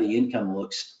see how the income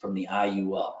looks from the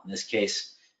IUL. In this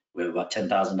case, we have about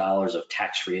 $10,000 of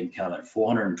tax-free income and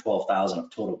 $412,000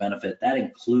 of total benefit. That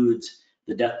includes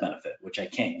the death benefit, which I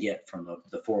can't get from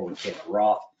the 401k and the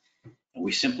Roth. And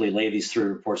we simply lay these three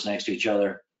reports next to each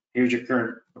other. Here's your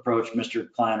current approach,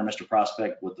 Mr. Client or Mr.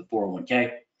 Prospect, with the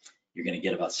 401k. You're going to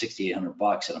get about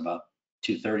 $6,800 and about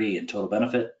 $230 in total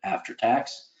benefit after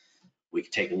tax. We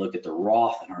can take a look at the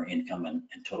Roth, and our income and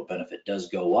total benefit does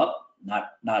go up,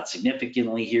 not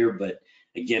significantly here, but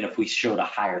again, if we showed a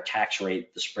higher tax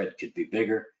rate, the spread could be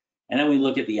bigger. And then we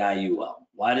look at the IUL.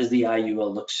 Why does the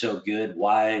IUL look so good?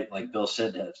 Why, like Bill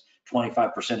said, has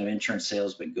 25% of insurance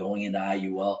sales been going into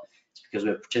IUL? It's because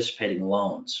we have participating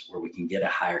loans where we can get a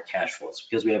higher cash flow. It's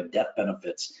because we have death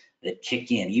benefits that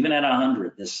kick in. Even at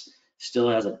 100, this still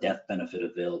has a death benefit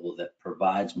available that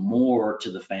provides more to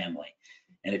the family.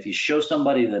 And if you show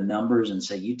somebody the numbers and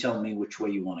say, you tell me which way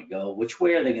you want to go, which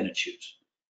way are they going to choose?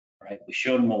 right? We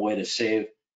showed them a way to save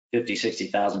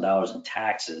 $50,000, $60,000 in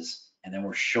taxes, and then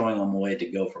we're showing them a way to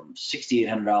go from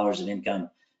 $6,800 in income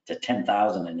to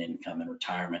 $10,000 in income in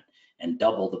retirement and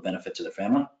double the benefit to their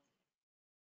family.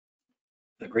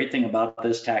 The great thing about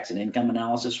this tax and income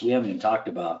analysis, we haven't even talked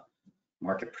about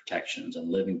market protections and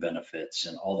living benefits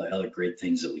and all the other great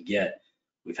things that we get.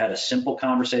 We've had a simple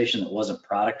conversation that wasn't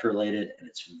product related, and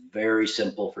it's very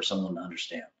simple for someone to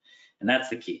understand. And that's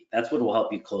the key. That's what will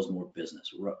help you close more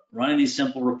business. Running these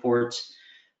simple reports,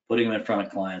 putting them in front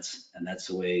of clients, and that's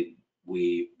the way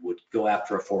we would go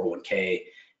after a 401k,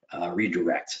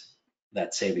 redirect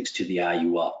that savings to the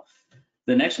IUL.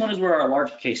 The next one is where our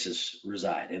large cases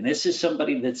reside. And this is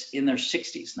somebody that's in their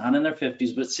 60s, not in their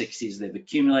 50s, but 60s. They've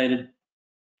accumulated,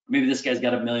 maybe this guy's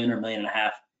got $1 million or $1.5 million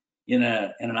in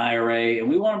an IRA, and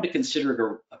we want him to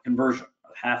consider a conversion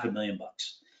of $500,000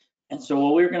 bucks. And so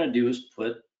what we're going to do is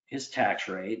put his tax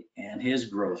rate and his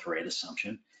growth rate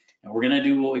assumption, and we're going to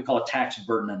do what we call a tax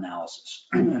burden analysis.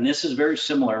 And this is very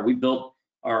similar. We built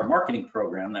our marketing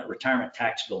program, that retirement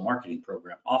tax bill marketing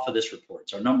program, off of this report.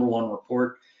 It's our #1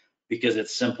 report because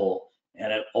it's simple,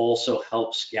 and it also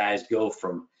helps guys go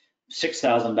from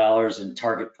 $6,000 in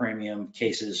target premium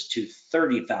cases to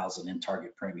 $30,000 in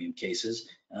target premium cases.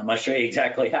 And I'm going to show you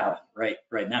exactly how right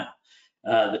now.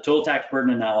 The total tax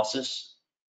burden analysis,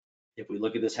 if we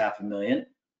look at this $500,000,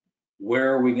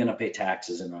 where are we going to pay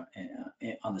taxes on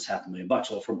this $500,000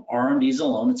 bucks? Well, from RMDs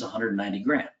alone, it's 190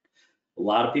 grand. A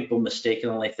lot of people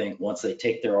mistakenly think once they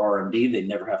take their RMD, they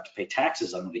never have to pay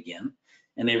taxes on it again.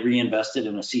 And they reinvest it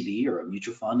in a CD or a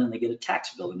mutual fund, and they get a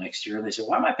tax bill the next year. And they say,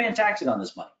 why am I paying taxes on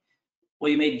this money?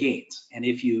 Well, you made gains. And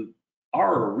if you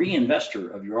are a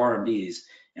reinvestor of your RMDs,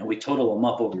 and we total them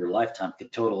up over your lifetime,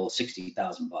 could total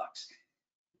 60,000 bucks.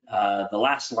 The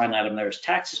last line item there is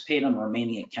taxes paid on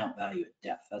remaining account value at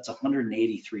death. That's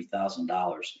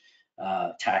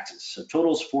 $183,000 taxes. So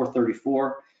total is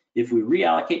 434. If we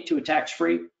reallocate to a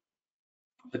tax-free,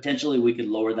 potentially we could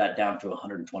lower that down to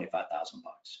 125,000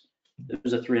 bucks.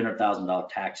 There's a $300,000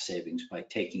 tax savings by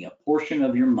taking a portion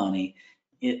of your money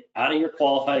out of your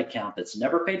qualified account that's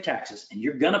never paid taxes, and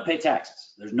you're gonna pay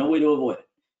taxes. There's no way to avoid it.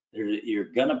 You're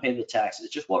gonna pay the taxes.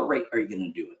 It's just what rate are you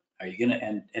gonna do it? Are you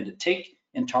gonna, and to take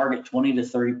and target 20 to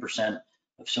 30%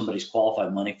 of somebody's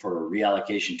qualified money for a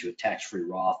reallocation to a tax-free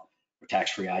Roth or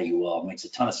tax-free IUL makes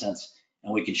a ton of sense,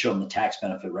 and we can show them the tax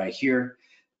benefit right here.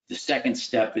 The second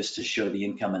step is to show the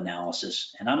income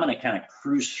analysis, and I'm going to kind of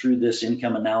cruise through this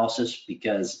income analysis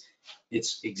because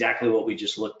it's exactly what we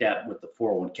just looked at with the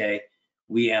 401k.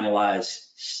 We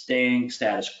analyze staying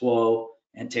status quo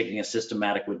and taking a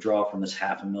systematic withdrawal from this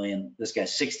 $500,000. This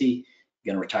guy's 60,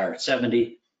 going to retire at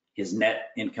 70. His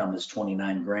net income is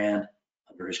 29 grand.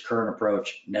 Under his current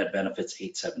approach, net benefits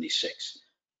 876.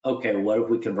 Okay, what if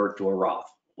we convert to a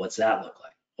Roth? What's that look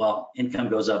like? Well, income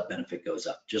goes up, benefit goes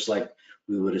up, just like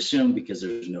we would assume, because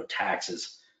there's no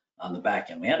taxes on the back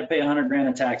end. We had to pay 100 grand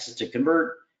in taxes to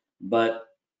convert, but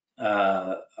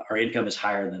our income is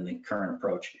higher than the current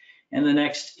approach. And the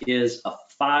next is a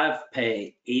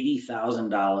 5-pay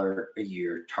 $80,000 a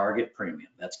year target premium.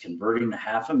 That's converting the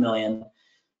 $500,000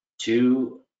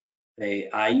 to a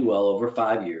IUL over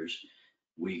 5 years.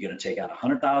 We're going to take out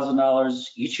 $100,000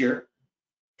 each year.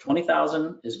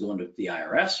 20,000 is going to the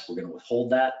IRS. We're going to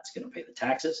withhold that. It's going to pay the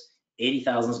taxes.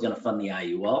 80,000 is going to fund the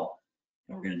IUL.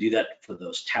 And we're going to do that for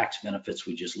those tax benefits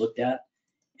we just looked at.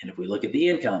 And if we look at the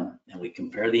income and we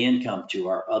compare the income to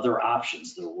our other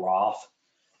options, the Roth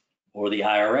or the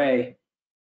IRA,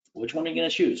 which one are you going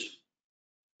to choose?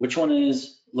 Which one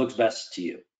looks best to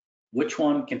you? Which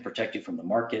one can protect you from the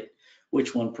market?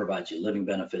 Which one provides you living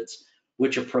benefits?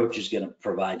 Which approach is going to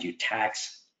provide you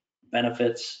tax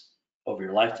benefits over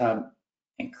your lifetime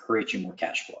and create you more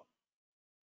cash flow?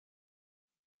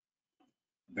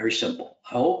 Very simple.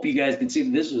 I hope you guys can see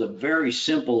that this is a very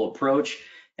simple approach,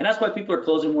 and that's why people are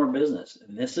closing more business.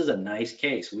 And this is a nice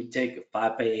case. We take a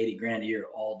 5-pay 80 grand a year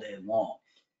all day long.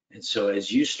 And so as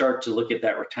you start to look at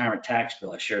that retirement tax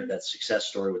bill, I shared that success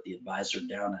story with the advisor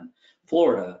down in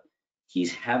Florida.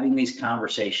 He's having these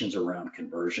conversations around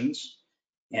conversions.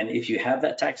 And if you have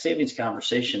that tax savings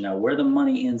conversation, now where the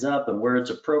money ends up and where it's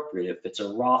appropriate, if it's a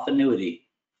Roth annuity,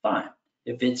 fine.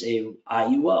 If it's a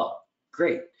IUL,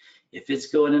 great. If it's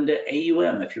going into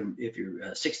AUM, if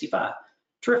you're 65,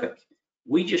 terrific.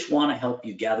 We just want to help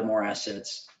you gather more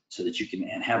assets so that you can,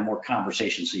 and have more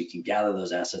conversations so you can gather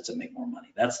those assets and make more money.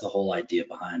 That's the whole idea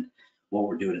behind what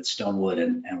we're doing at Stonewood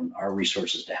and our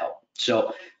resources to help.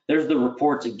 So there's the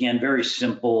reports, again, very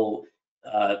simple.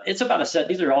 It's about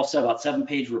these are all about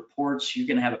 7-page reports. You're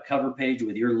going to have a cover page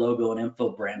with your logo and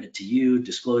info branded to you,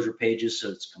 disclosure pages so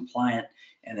it's compliant,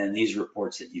 and then these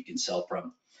reports that you can sell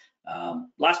from.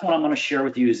 Last one I'm going to share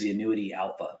with you is the annuity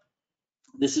alpha.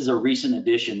 This is a recent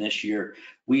addition this year.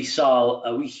 We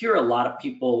hear a lot of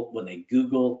people when they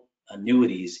Google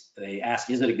annuities, they ask,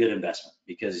 is it a good investment?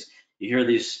 Because you hear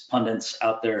these pundits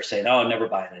out there saying, oh, never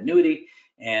buy an annuity.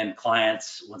 And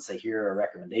clients, once they hear a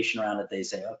recommendation around it, they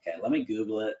say, okay, let me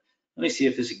Google it. Let me see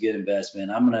if it's a good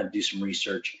investment. I'm going to do some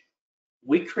research.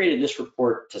 We created this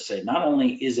report to say, not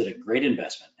only is it a great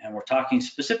investment, and we're talking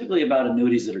specifically about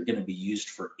annuities that are going to be used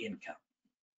for income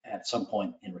at some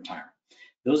point in retirement.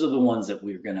 Those are the ones that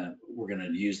we're gonna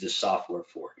use this software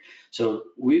for. So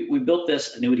we built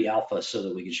this annuity alpha so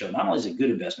that we can show not only is it a good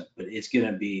investment, but it's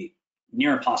gonna be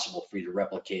near impossible for you to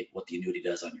replicate what the annuity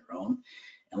does on your own.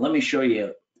 And let me show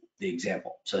you the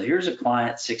example. So here's a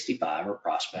client, 65 or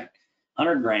prospect,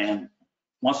 100 grand,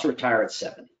 wants to retire at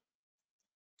 70.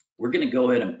 We're gonna go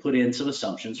ahead and put in some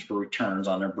assumptions for returns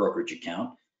on their brokerage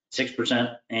account,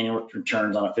 6% annual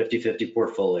returns on a 50-50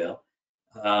 portfolio,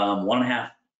 1.5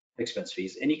 expense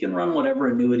fees, and you can run whatever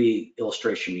annuity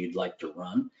illustration you'd like to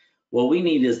run. What we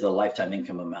need is the lifetime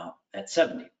income amount at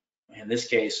 70. In this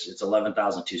case, it's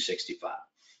 11,265.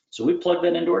 So we plug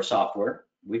that into our software,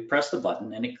 we press the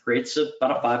button, and it creates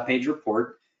about a 5-page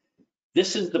report.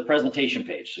 This is the presentation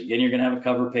page. So again, you're gonna have a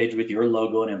cover page with your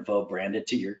logo and info branded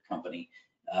to your company.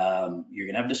 You're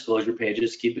gonna have disclosure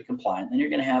pages, keep it compliant. Then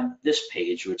you're gonna have this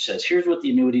page, which says, here's what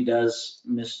the annuity does,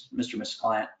 Mr. Mrs.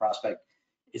 Client, prospect.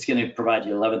 It's going to provide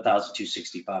you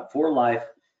 11,265 for life.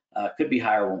 Could be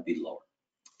higher, won't be lower.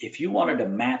 If you wanted to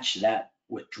match that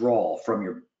withdrawal from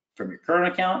your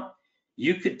current account,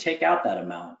 you could take out that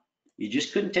amount. You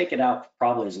just couldn't take it out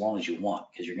probably as long as you want,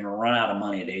 because you're going to run out of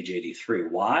money at age 83.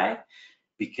 Why?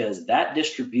 Because that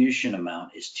distribution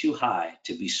amount is too high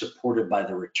to be supported by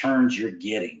the returns you're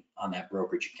getting on that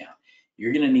brokerage account.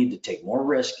 You're going to need to take more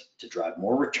risk to drive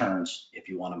more returns if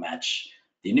you want to match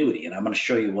the annuity. And I'm going to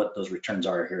show you what those returns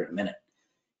are here in a minute.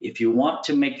 If you want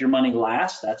to make your money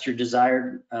last, that's your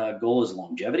desired goal, is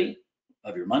longevity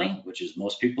of your money, which is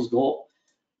most people's goal.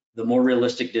 The more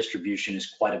realistic distribution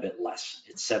is quite a bit less.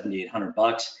 It's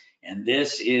 $7,800. And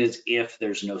this is if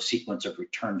there's no sequence of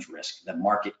returns risk. The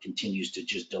market continues to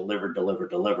just deliver,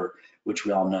 which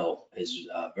we all know is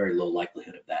a very low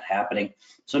likelihood of that happening.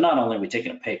 So not only are we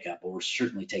taking a pay cut, but we're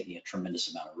certainly taking a tremendous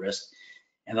amount of risk.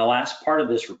 And the last part of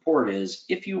this report is,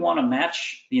 if you want to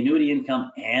match the annuity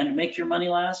income and make your money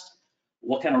last,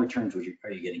 what kind of returns are you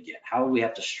going to get? How would we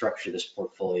have to structure this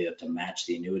portfolio to match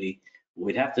the annuity?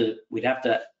 We'd have to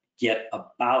get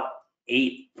about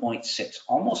 8.6,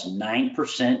 almost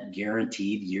 9%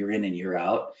 guaranteed year in and year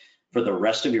out for the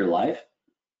rest of your life.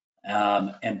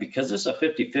 And because it's a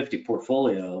 50-50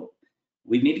 portfolio,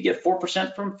 we need to get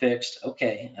 4% from fixed.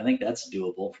 Okay, I think that's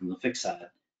doable from the fixed side.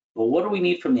 But what do we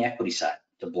need from the equity side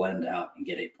to blend out and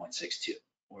get 8.62?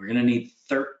 We're going to need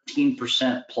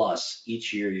 13% plus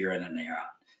each year in and year out.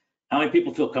 How many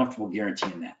people feel comfortable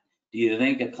guaranteeing that? Do you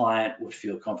think a client would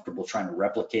feel comfortable trying to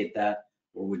replicate that?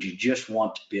 Or would you just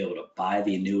want to be able to buy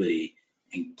the annuity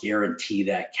and guarantee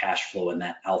that cash flow and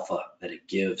that alpha that it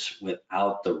gives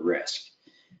without the risk?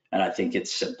 And I think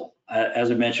it's simple.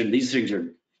 As I mentioned, these things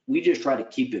we just try to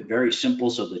keep it very simple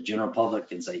so the general public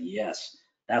can say, yes,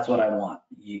 that's what I want.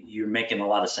 You're making a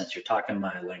lot of sense. You're talking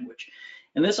my language.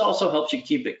 And this also helps you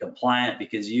keep it compliant,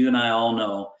 because you and I all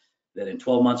know that in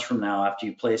 12 months from now, after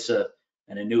you place an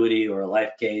annuity or a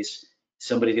life case,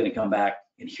 somebody's going to come back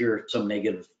and hear some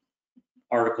negative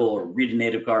article or read a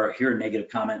negative or hear a negative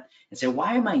comment and say,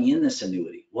 why am I in this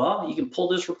annuity? Well, you can pull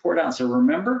this report out and say,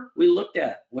 remember, we looked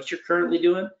at what you're currently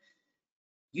doing.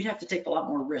 You'd have to take a lot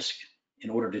more risk in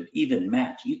order to even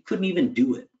match. You couldn't even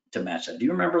do it to match that. Do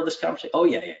you remember this conversation? Oh,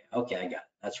 yeah. Okay, I got it.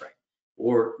 That's right.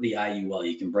 Or the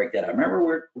IUL, you can break that out. Remember,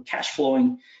 we're cash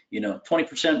flowing,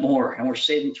 20% more, and we're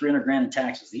saving 300 grand in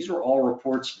taxes. These are all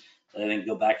reports that I didn't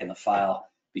go back in the file,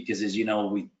 because as you know,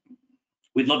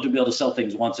 we'd love to be able to sell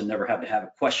things once and never have to have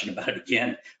a question about it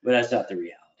again, but that's not the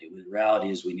reality. The reality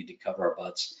is we need to cover our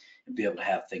butts and be able to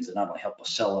have things that not only help us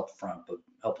sell up front, but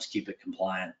help us keep it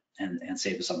compliant and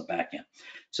save us on the back end.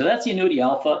 So that's the annuity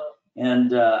alpha.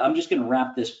 And I'm just going to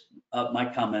wrap my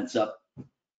comments up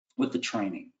with the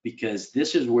training, because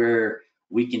this is where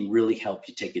we can really help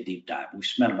you take a deep dive. We've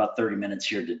spent about 30 minutes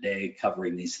here today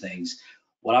covering these things.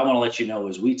 What I want to let you know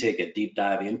is we take a deep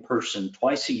dive in person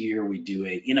twice a year. We do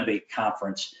a Innovate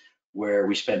conference where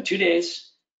we spend 2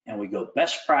 days and we go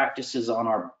best practices on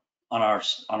our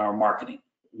marketing.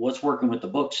 What's working with the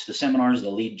books, the seminars, the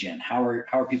lead gen? How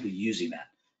are people using that?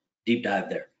 Deep dive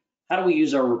there. How do we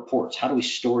use our reports? How do we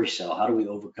story sell? How do we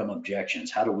overcome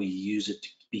objections? How do we use it to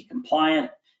be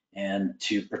compliant and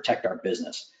to protect our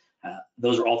business?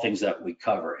 those are all things that we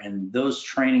cover. And those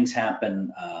trainings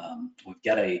happen. We've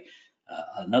got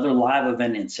another live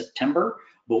event in September,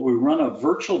 but we run a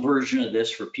virtual version of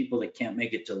this for people that can't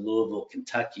make it to Louisville,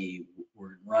 Kentucky.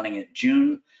 We're running it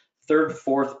June 3rd,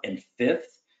 4th, and 5th.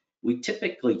 We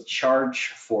typically charge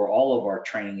for all of our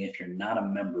training if you're not a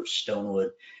member of Stonewood.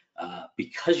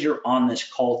 Because you're on this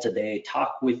call today,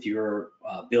 talk with your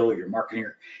Bill, your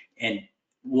marketer, and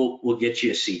we'll get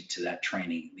you a seat to that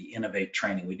training, the Innovate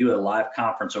training. We do a live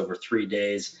conference over 3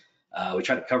 days. We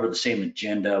try to cover the same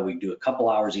agenda. We do a couple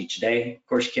hours each day. Of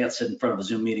course, you can't sit in front of a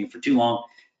Zoom meeting for too long,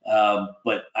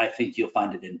 but I think you'll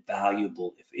find it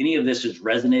invaluable. If any of this is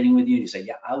resonating with you and you say,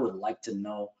 yeah, I would like to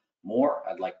know more,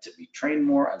 I'd like to be trained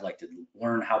more, I'd like to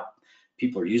learn how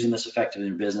people are using this effectively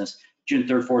in their business, June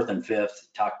 3rd, 4th, and 5th,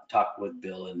 talk with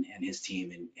Bill and his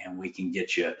team, and we can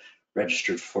get you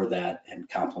registered for that and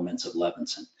compliments of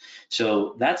Levinson.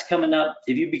 So that's coming up.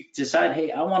 If you decide,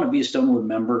 hey, I want to be a Stonewood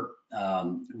member,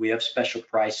 we have special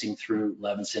pricing through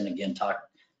Levinson. Again, talk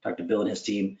to Bill and his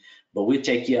team, but we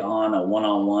take you on a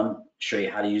one-on-one, show you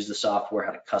how to use the software,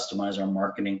 how to customize our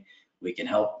marketing. We can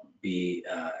help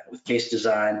with case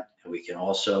design. We can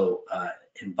also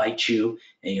invite you,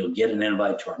 and you'll get an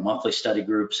invite to our monthly study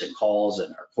groups and calls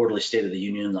and our quarterly State of the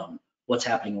Union on what's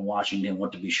happening in Washington,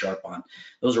 what to be sharp on.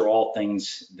 Those are all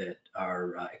things that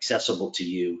are accessible to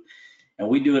you. And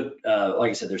we do it, like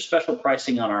I said, there's special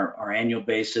pricing on our annual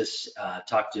basis.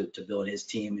 Talk to Bill and his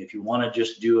team. If you want to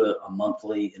just do a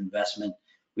monthly investment,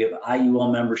 we have an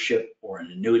IUL membership or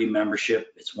an annuity membership.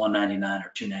 It's $199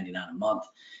 or $299 a month,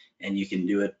 and you can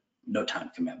do it no time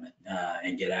commitment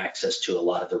and get access to a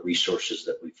lot of the resources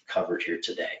that we've covered here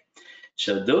today.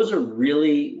 So those are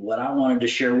really what I wanted to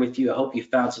share with you. I hope you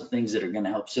found some things that are going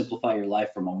to help simplify your life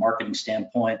from a marketing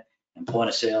standpoint and point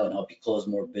of sale, and help you close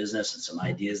more business, and some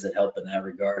ideas that help in that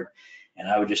regard. And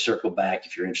I would just circle back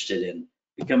if you're interested in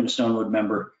becoming a Stonewood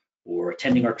member or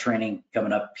attending our training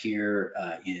coming up here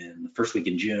in the first week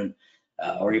in June,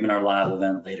 or even our live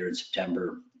event later in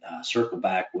September. Circle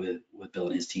back with Bill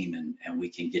and his team, and we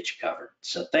can get you covered.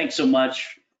 So thanks so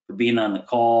much for being on the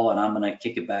call, and I'm going to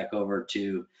kick it back over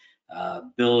to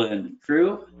Bill and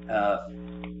crew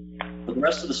for the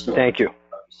rest of the story. Thank you.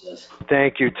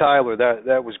 Thank you, Tyler.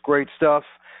 That was great stuff.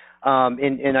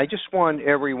 And I just want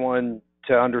everyone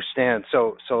to understand.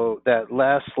 So that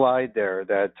last slide there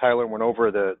that Tyler went over,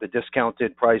 the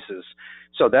discounted prices.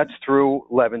 So that's through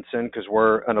Levinson because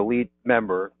we're an elite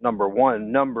member, number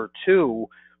one. Number two,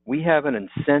 we have an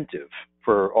incentive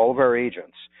for all of our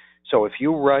agents. So if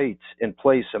you write in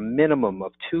place a minimum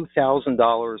of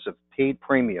 $2,000 of paid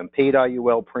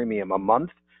IUL premium a month,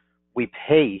 we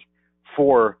pay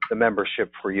for the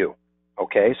membership for you.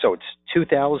 Okay, so it's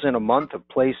 $2,000 a month of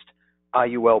placed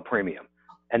IUL premium,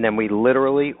 and then we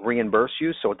literally reimburse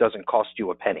you, so it doesn't cost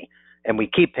you a penny, and we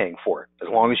keep paying for it as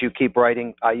long as you keep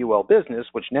writing IUL business,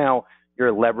 which now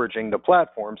you're leveraging the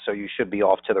platform, so you should be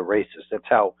off to the races. That's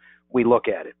how we look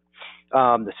at it.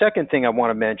 The second thing I want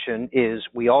to mention is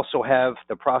we also have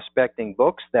the prospecting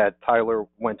books that Tyler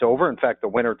went over. In fact, the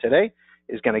winner today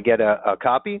is going to get a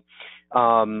copy.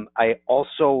 I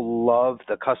also love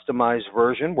the customized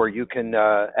version where you can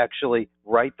actually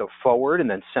write the forward and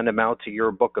then send them out to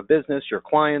your book of business, your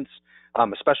clients,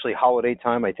 especially holiday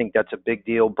time. I think that's a big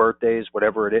deal. Birthdays,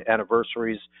 whatever it is,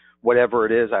 anniversaries, whatever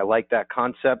it is. I like that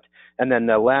concept. And then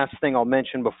the last thing I'll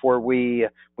mention before we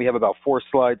have about 4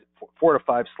 to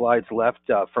 5 slides left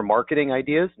for marketing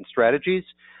ideas and strategies.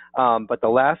 But the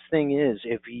last thing is,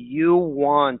 if you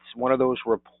want one of those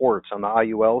reports on the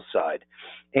IUL side,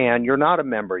 and you're not a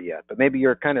member yet, but maybe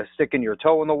you're kind of sticking your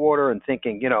toe in the water and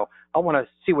thinking, I want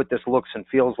to see what this looks and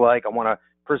feels like. I want to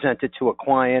present it to a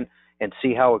client and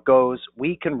see how it goes.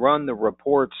 We can run the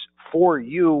reports for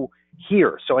you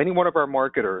here. So any one of our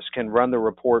marketers can run the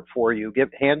report for you,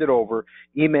 hand it over,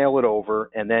 email it over,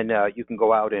 and then you can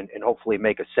go out and hopefully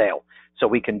make a sale. So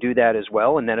we can do that as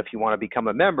well. And then if you want to become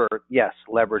a member, yes,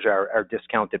 leverage our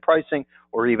discounted pricing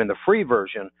or even the free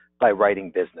version by writing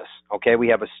business. Okay, we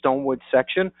have a Stonewood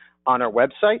section on our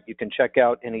website. You can check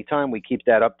out anytime. We keep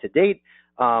that up to date.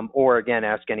 Or again,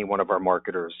 ask any one of our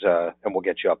marketers and we'll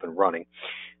get you up and running.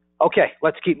 Okay,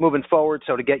 let's keep moving forward.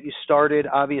 So to get you started,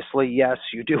 obviously, yes,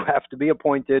 you do have to be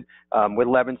appointed with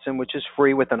Levinson, which is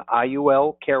free with an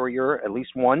IUL carrier, at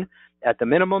least one at the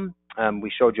minimum.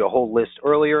 We showed you a whole list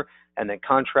earlier, and then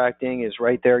contracting is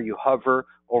right there. You hover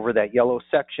over that yellow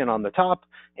section on the top,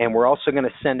 and we're also going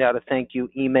to send out a thank you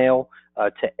email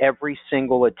to every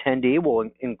single attendee. We'll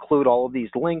include all of these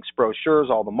links, brochures,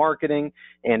 all the marketing,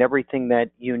 and everything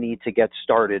that you need to get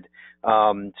started.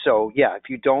 So yeah, if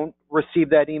you don't receive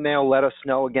that email, let us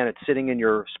know. Again, it's sitting in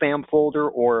your spam folder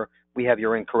or we have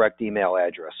your incorrect email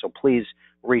address. So please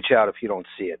reach out if you don't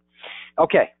see it.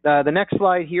 Okay, the next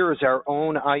slide here is our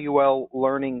own IUL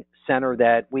Learning Center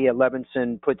that we at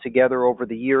Levinson put together over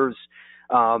the years.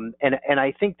 And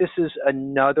I think this is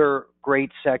another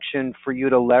great section for you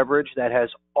to leverage that has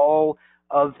all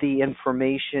of the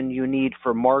information you need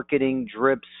for marketing,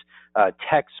 drips,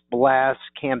 text blasts,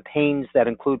 campaigns that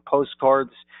include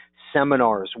postcards,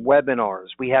 seminars, webinars.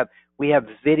 We have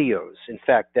videos, in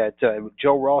fact, that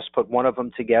Joe Ross put one of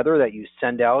them together that you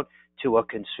send out to a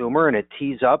consumer, and it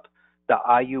tees up the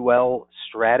IUL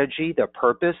strategy, the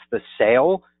purpose, the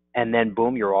sale, and then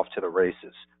boom, you're off to the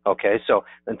races. Okay, so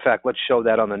in fact, let's show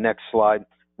that on the next slide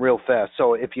real fast.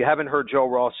 So if you haven't heard Joe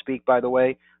Ross speak, by the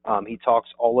way, he talks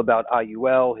all about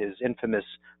IUL, his infamous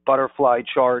butterfly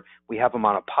chart. We have him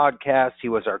on a podcast. He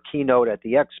was our keynote at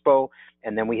the expo.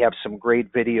 And then we have some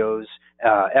great videos,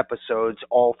 episodes,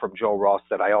 all from Joe Ross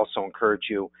that I also encourage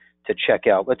you to check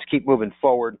out. Let's keep moving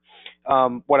forward.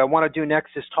 What I want to do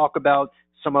next is talk about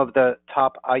some of the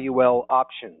top IUL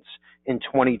options in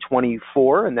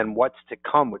 2024 and then what's to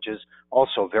come, which is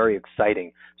also very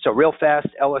exciting. So real fast,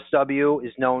 LSW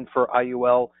is known for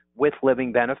IUL with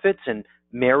living benefits, and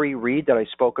Mary Reed that I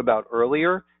spoke about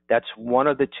earlier, that's one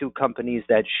of the two companies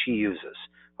that she uses.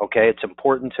 Okay, it's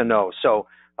important to know. So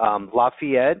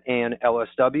Lafayette and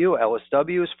LSW.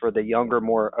 LSW is for the younger,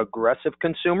 more aggressive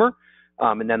consumer.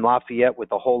 And then Lafayette with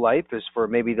the whole life is for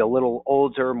maybe the little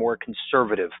older, more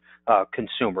conservative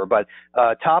consumer. But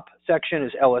top section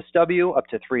is LSW, up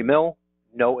to $3 million,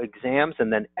 no exams.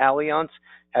 And then Allianz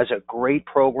has a great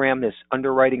program. This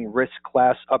underwriting risk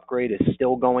class upgrade is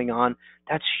still going on.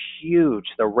 That's huge.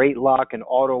 The rate lock and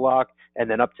auto lock, and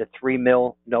then up to $3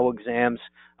 million, no exams.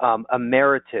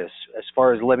 Emeritus, as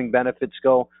far as living benefits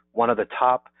go, one of the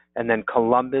top. And then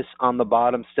Columbus on the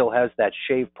bottom still has that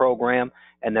SHAVE program,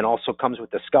 and then also comes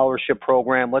with the scholarship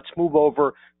program. Let's move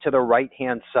over to the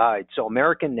right-hand side. So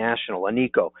American National,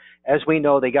 ANICO. As we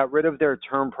know, they got rid of their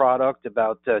term product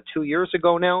about 2 years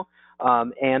ago now,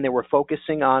 and they were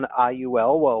focusing on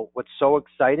IUL. Well, what's so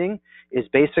exciting is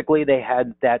basically they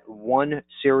had that one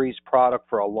series product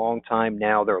for a long time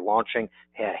now. They're launching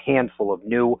a handful of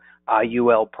new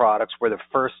IUL products. We're the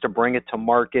first to bring it to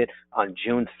market on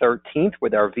June 13th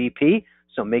with our VP.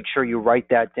 So make sure you write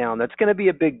that down. That's going to be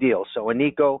a big deal. So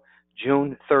ANICO,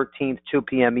 June 13th, 2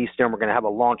 p.m. Eastern, we're going to have a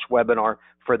launch webinar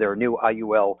for their new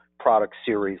IUL product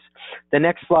series. The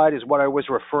next slide is what I was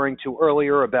referring to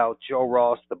earlier about Joe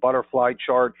Ross, the butterfly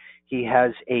chart. He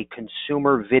has a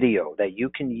consumer video that you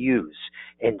can use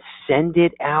and send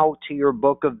it out to your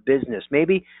book of business.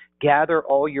 Maybe gather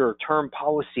all your term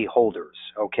policy holders,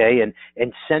 okay,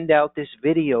 and send out this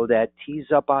video that tees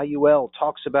up IUL,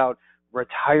 talks about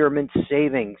retirement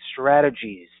saving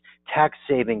strategies, tax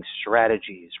saving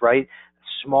strategies, right?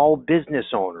 Small business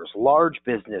owners, large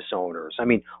business owners. I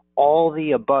mean, all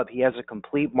the above. He has a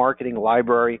complete marketing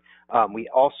library. We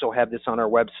also have this on our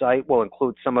website. We'll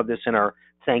include some of this in our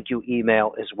thank you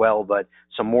email as well, but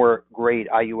some more great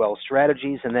IUL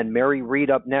strategies. And then Mary Reed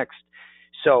up next.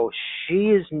 So she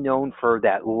is known for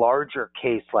that larger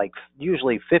case, like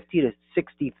usually 50 to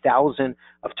 60,000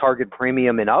 of target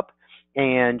premium and up.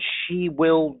 And she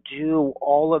will do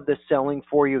all of the selling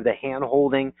for you, the hand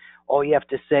holding. All you have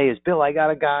to say is, Bill, I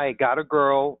got a guy, got a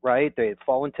girl, right? They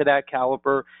fall into that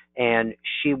caliber, and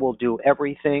she will do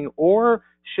everything, or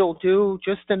she'll do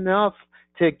just enough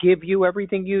to give you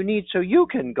everything you need so you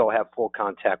can go have full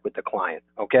contact with the client,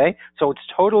 okay? So it's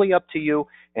totally up to you.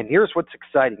 And here's what's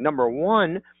exciting. Number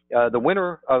one, the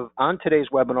winner on today's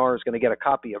webinar is going to get a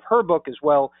copy of her book as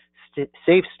well,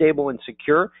 Safe, Stable, and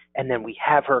Secure. And then we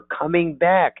have her coming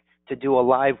back to do a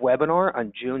live webinar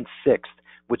on June 6th,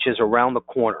 which is around the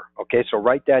corner, okay? So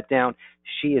write that down.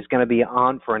 She is going to be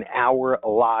on for an hour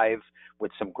live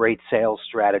with some great sales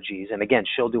strategies. And again,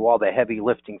 she'll do all the heavy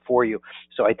lifting for you.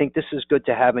 So I think this is good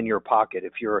to have in your pocket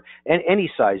if you're any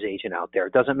size agent out there.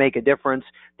 It doesn't make a difference.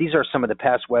 These are some of the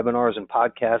past webinars and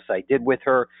podcasts I did with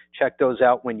her. Check those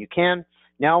out when you can.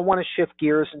 Now I want to shift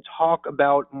gears and talk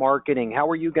about marketing. How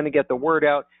are you going to get the word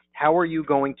out? How are you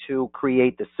going to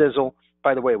create the sizzle?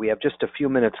 By the way, we have just a few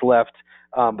minutes left,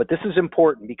 but this is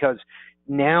important because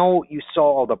now you saw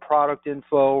all the product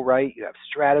info, right? You have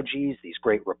strategies, these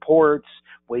great reports,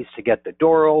 ways to get the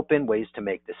door open, ways to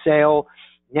make the sale.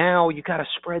 Now you got to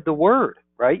spread the word,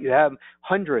 right? You have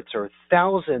hundreds or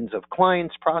thousands of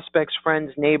clients, prospects,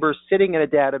 friends, neighbors sitting in a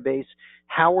database.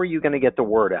 How are you going to get the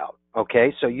word out?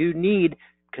 Okay, so you need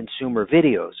consumer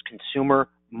videos, consumer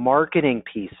marketing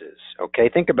pieces. Okay,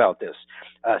 think about this.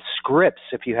 Scripts,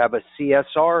 if you have a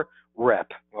CSR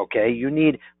rep, okay? You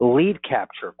need lead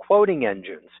capture, quoting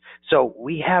engines. So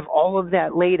we have all of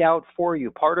that laid out for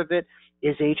you. Part of it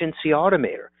is Agency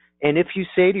Automator. And if you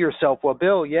say to yourself, well,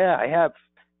 Bill, yeah, I have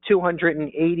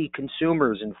 280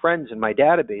 consumers and friends in my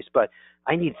database, but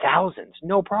I need thousands.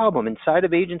 No problem. Inside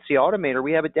of Agency Automator,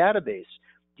 we have a database.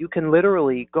 You can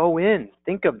literally go in.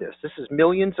 Think of this. This is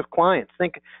millions of clients.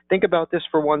 Think about this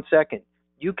for 1 second.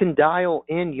 You can dial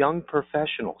in young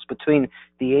professionals between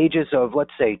the ages of,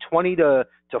 let's say, 20 to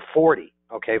 40,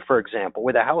 okay, for example,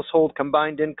 with a household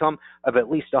combined income of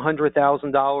at least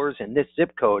 $100,000 in this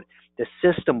zip code. The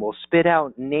system will spit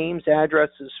out names,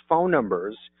 addresses, phone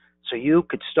numbers, so you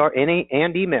could start, and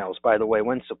emails, by the way,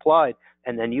 when supplied,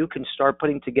 and then you can start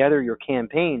putting together your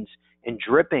campaigns and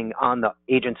dripping on the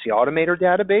Agency Automator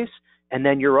database and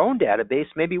then your own database,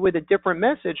 maybe with a different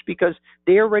message, because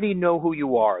they already know who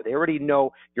you are. They already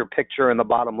know your picture in the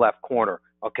bottom left corner.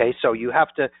 Okay, so you have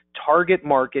to target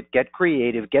market, get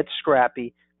creative, get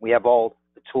scrappy. We have all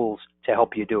the tools to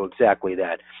help you do exactly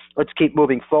that. Let's keep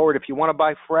moving forward. If you want to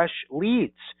buy fresh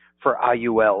leads for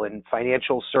IUL and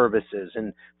financial services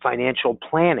and financial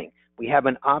planning, we have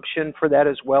an option for that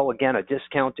as well. Again, a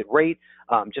discounted rate,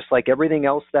 just like everything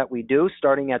else that we do,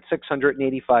 starting at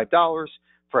 $685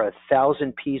 for a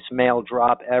 1,000-piece mail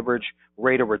drop. Average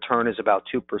rate of return is about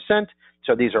 2%.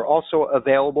 So these are also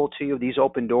available to you. These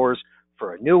open doors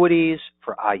for annuities,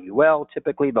 for IUL,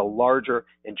 typically the larger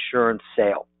insurance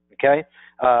sale. Okay.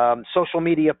 Social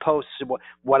media posts.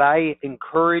 What I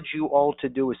encourage you all to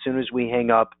do as soon as we hang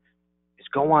up is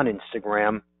go on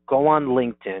Instagram, go on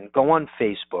LinkedIn, go on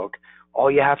Facebook.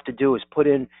 All you have to do is put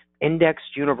in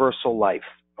Indexed Universal Life.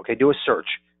 Okay, do a search.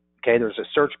 Okay, there's a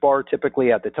search bar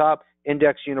typically at the top,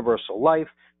 Indexed Universal Life.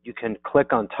 You can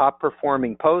click on top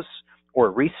performing posts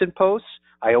or recent posts.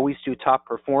 I always do top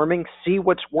performing, see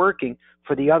what's working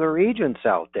for the other agents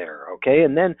out there, okay?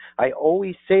 And then I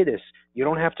always say this, you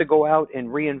don't have to go out and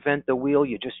reinvent the wheel.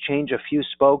 You just change a few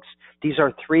spokes. These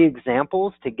are 3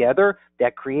 examples together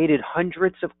that created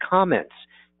hundreds of comments.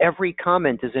 Every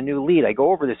comment is a new lead. I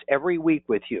go over this every week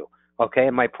with you, okay?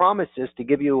 And my promise is to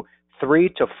give you 3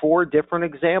 to 4 different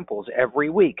examples every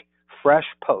week, fresh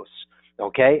posts,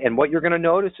 okay? And what you're going to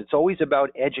notice, it's always about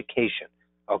education,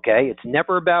 okay? It's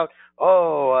never about,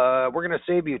 we're going to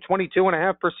save you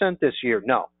 22.5% this year.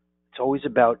 No, it's always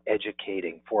about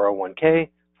educating. 401k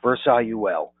versus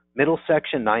IUL. Middle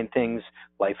section, 9 things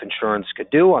life insurance could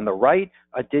do. On the right,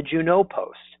 a did you know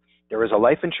post. There is a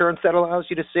life insurance that allows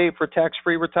you to save for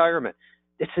tax-free retirement.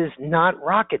 This is not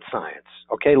rocket science,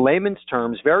 okay? Layman's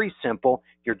terms, very simple.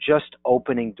 You're just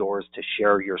opening doors to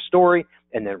share your story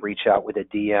and then reach out with a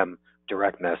DM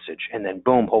direct message. And then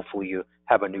boom, hopefully you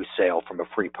have a new sale from a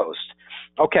free post.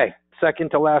 Okay,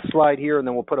 second to last slide here, and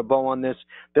then we'll put a bow on this.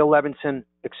 Bill Levinson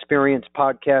Experience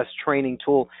Podcast Training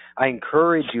Tool. I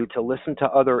encourage you to listen to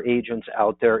other agents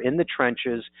out there in the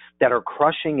trenches that are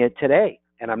crushing it today.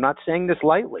 And I'm not saying this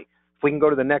lightly. If we can go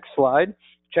to the next slide,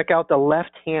 check out the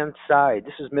left-hand side.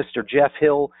 This is Mr. Jeff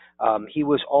Hill. He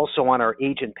was also on our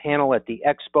agent panel at the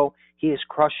Expo. He is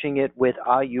crushing it with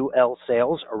IUL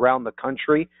sales around the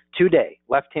country today.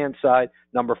 Left-hand side,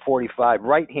 number 45.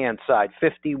 Right-hand side,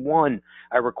 51.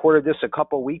 I recorded this a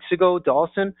couple weeks ago.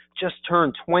 Dawson just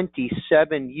turned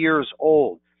 27 years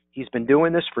old. He's been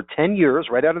doing this for 10 years,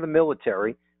 right out of the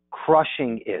military,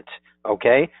 crushing it,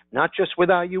 okay? Not just with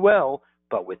IUL,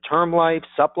 but with term life,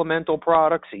 supplemental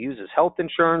products. He uses health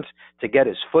insurance to get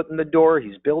his foot in the door.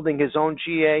 He's building his own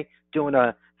GA, doing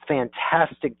a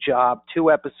fantastic job. 2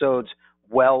 episodes,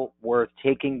 well worth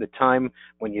taking the time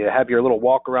when you have your little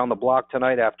walk around the block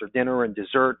tonight after dinner and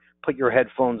dessert. Put your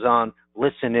headphones on,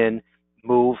 listen in,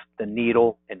 move the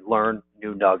needle, and learn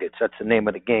new nuggets. That's the name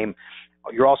of the game.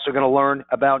 You're also going to learn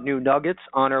about new nuggets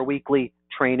on our weekly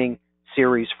training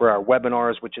series for our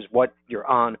webinars, which is what you're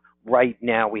on right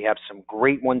now. We have some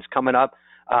great ones coming up.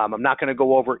 I'm not going to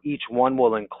go over each one.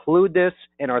 We'll include this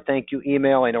in our thank you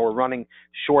email. I know we're running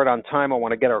short on time. I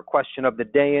want to get our question of the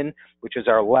day in, which is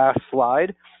our last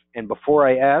slide. And before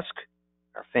I ask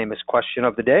our famous question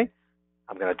of the day,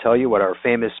 I'm going to tell you what our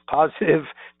famous Positive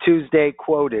Tuesday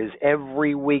quote is.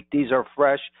 Every week, these are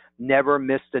fresh. Never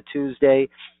miss a Tuesday.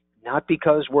 Not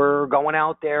because we're going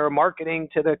out there marketing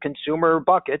to the consumer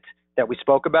bucket that we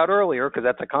spoke about earlier, because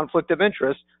that's a conflict of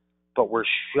interest, but we're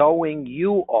showing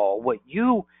you all what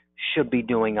you should be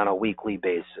doing on a weekly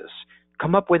basis.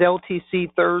 Come up with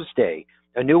LTC Thursday,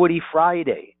 Annuity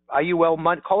Friday, IUL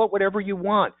Monday, call it whatever you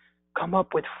want. Come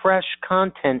up with fresh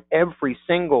content every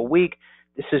single week.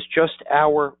 This is just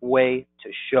our way to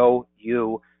show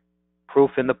you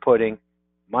proof in the pudding.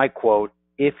 My quote,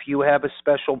 if you have a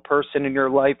special person in your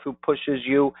life who pushes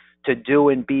you to do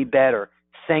and be better,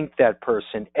 thank that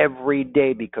person every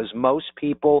day because most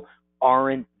people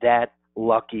aren't that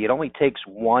lucky. It only takes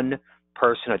one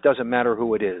person. It doesn't matter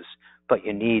who it is, but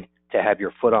you need to have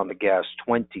your foot on the gas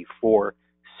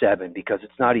 24/7 because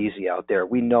it's not easy out there.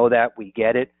 We know that. We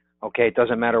get it. Okay, it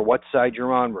doesn't matter what side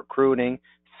you're on, recruiting,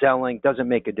 selling, doesn't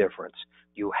make a difference.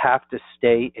 You have to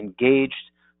stay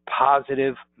engaged,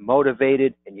 positive,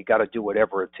 motivated, and you got to do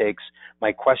whatever it takes.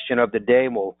 My question of the day,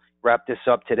 and we'll wrap this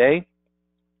up today.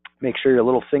 Make sure your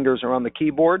little fingers are on the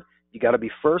keyboard. You got to be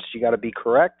first. You got to be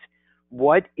correct.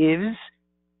 What is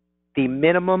the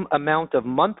minimum amount of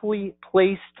monthly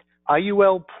placed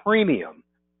IUL premium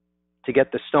to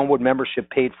get the Stonewood membership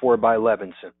paid for by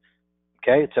Levinson?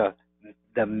 Okay, it's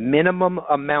the minimum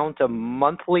amount of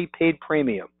monthly paid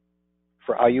premium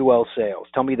for IUL sales.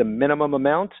 Tell me the minimum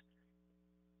amount,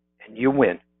 and you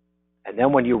win. And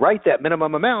then when you write that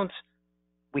minimum amount,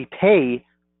 we pay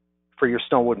for your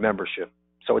Stonewood membership.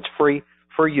 So it's free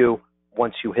for you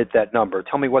once you hit that number.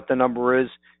 Tell me what the number is,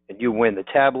 and you win the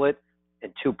tablet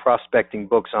and 2 prospecting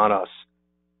books on us.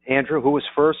 Andrew, who was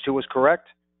first? Who was correct?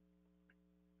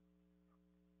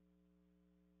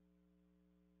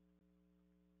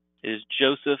 It is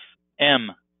Joseph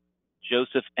M.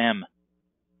 Joseph M.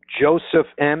 Joseph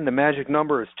M. The magic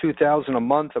number is $2,000 a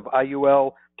month of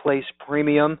IUL place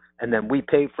premium, and then we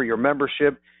pay for your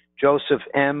membership. Joseph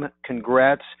M.,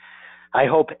 congrats. I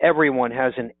hope everyone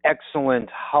has an excellent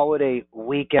holiday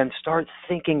weekend. Start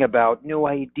thinking about new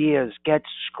ideas. Get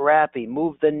scrappy.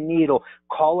 Move the needle.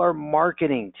 Call our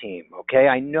marketing team, okay?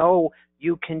 I know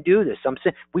you can do this.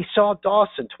 We saw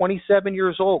Dawson, 27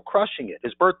 years old, crushing it.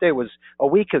 His birthday was a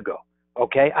week ago,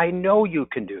 okay? I know you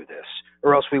can do this,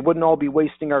 or else we wouldn't all be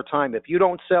wasting our time. If you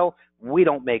don't sell, we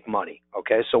don't make money,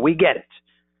 okay? So we get it.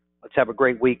 Let's have a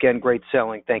great weekend, great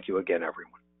selling. Thank you again,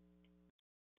 everyone.